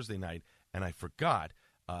on Thursday night, and I forgot.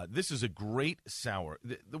 This is a great sour.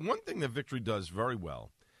 The one thing that Victory does very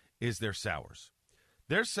well is their sours.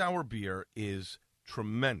 Their sour beer is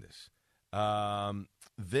tremendous.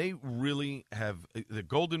 They really have the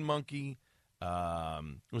Golden Monkey.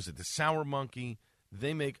 The Sour Monkey?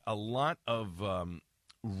 They make a lot of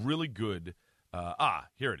really good.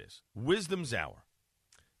 Here it is. Wisdom Sour.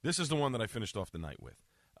 This is the one that I finished off the night with.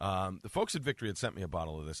 The folks at Victory had sent me a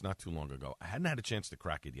bottle of this not too long ago. I hadn't had a chance to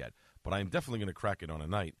crack it yet, but I am definitely going to crack it on a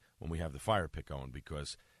night when we have the fire pit going,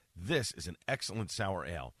 because this is an excellent sour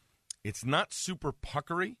ale. It's not super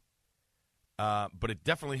puckery, but it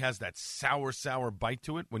definitely has that sour bite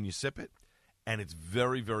to it when you sip it, and it's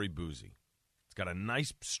very, very boozy. It's got a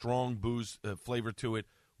nice, strong booze flavor to it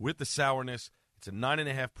with the sourness. It's a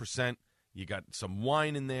 9.5%. You got some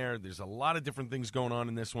wine in there. There's a lot of different things going on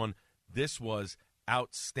in this one. This was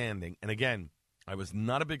outstanding. And again, I was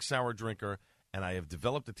not a big sour drinker, and I have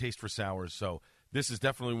developed a taste for sours. So this is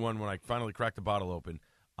definitely one when I finally crack the bottle open,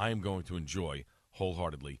 I am going to enjoy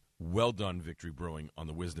wholeheartedly. Well done, Victory Brewing, on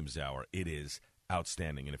the Wisdom Sour. It is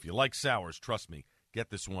outstanding. And if you like sours, trust me, get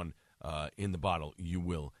this one in the bottle. You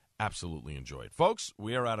will absolutely enjoy it. Folks,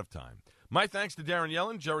 we are out of time. My thanks to Darren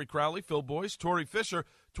Yellen, Jerry Crowley, Phil Boyce, Tori Fisher.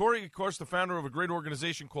 Tori, of course, the founder of a great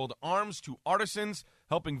organization called Arms to Artisans,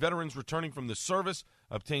 helping veterans returning from the service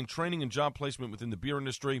obtain training and job placement within the beer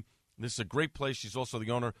industry. This is a great place. She's also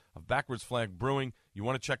the owner of Backwards Flag Brewing. You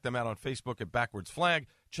want to check them out on Facebook at Backwards Flag.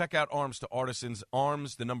 Check out Arms to Artisans.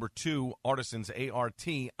 Arms, the number 2, Artisans,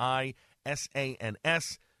 ARTISANS.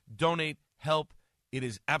 Donate, help. It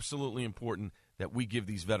is absolutely important that we give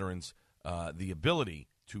these veterans the ability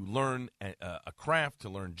to learn a craft, to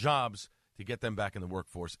learn jobs, to get them back in the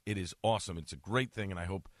workforce. It is awesome. It's a great thing, and I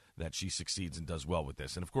hope that she succeeds and does well with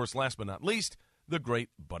this. And, of course, last but not least, the great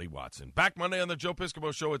Buddy Watson. Back Monday on the Joe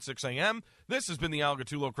Piscopo Show at 6 a.m. This has been the Al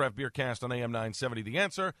Gattullo Craft Beer Cast on AM 970 The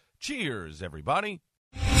Answer. Cheers, everybody.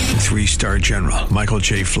 3-star General Michael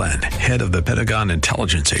J. Flynn, head of the Pentagon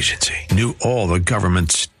Intelligence Agency, knew all the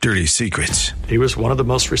government's dirty secrets. He was one of the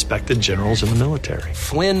most respected generals in the military.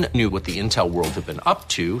 Flynn knew what the intel world had been up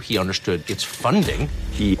to. He understood its funding.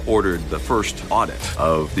 He ordered the first audit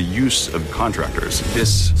of the use of contractors.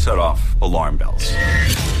 This set off alarm bells.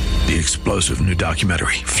 The explosive new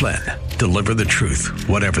documentary, Flynn, Deliver the Truth,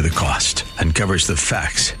 Whatever the Cost, uncovers the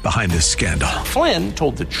facts behind this scandal. Flynn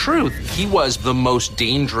told the truth. He was the most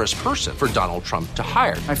dangerous person for Donald Trump to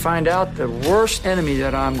hire. I find out the worst enemy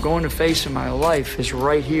that I'm going to face in my life is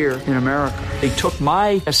right here in America. They took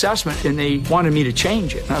my assessment and they wanted me to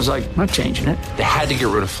change it. And I was like, I'm not changing it. They had to get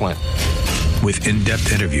rid of Flynn. With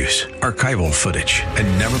in-depth interviews, archival footage,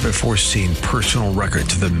 and never-before-seen personal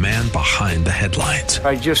records of the man behind the headlines.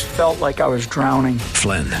 I just felt like I was drowning.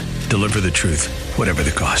 Flynn, Deliver the Truth, Whatever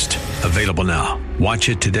the Cost. Available now. Watch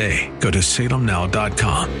it today. Go to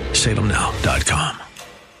salemnow.com. salemnow.com.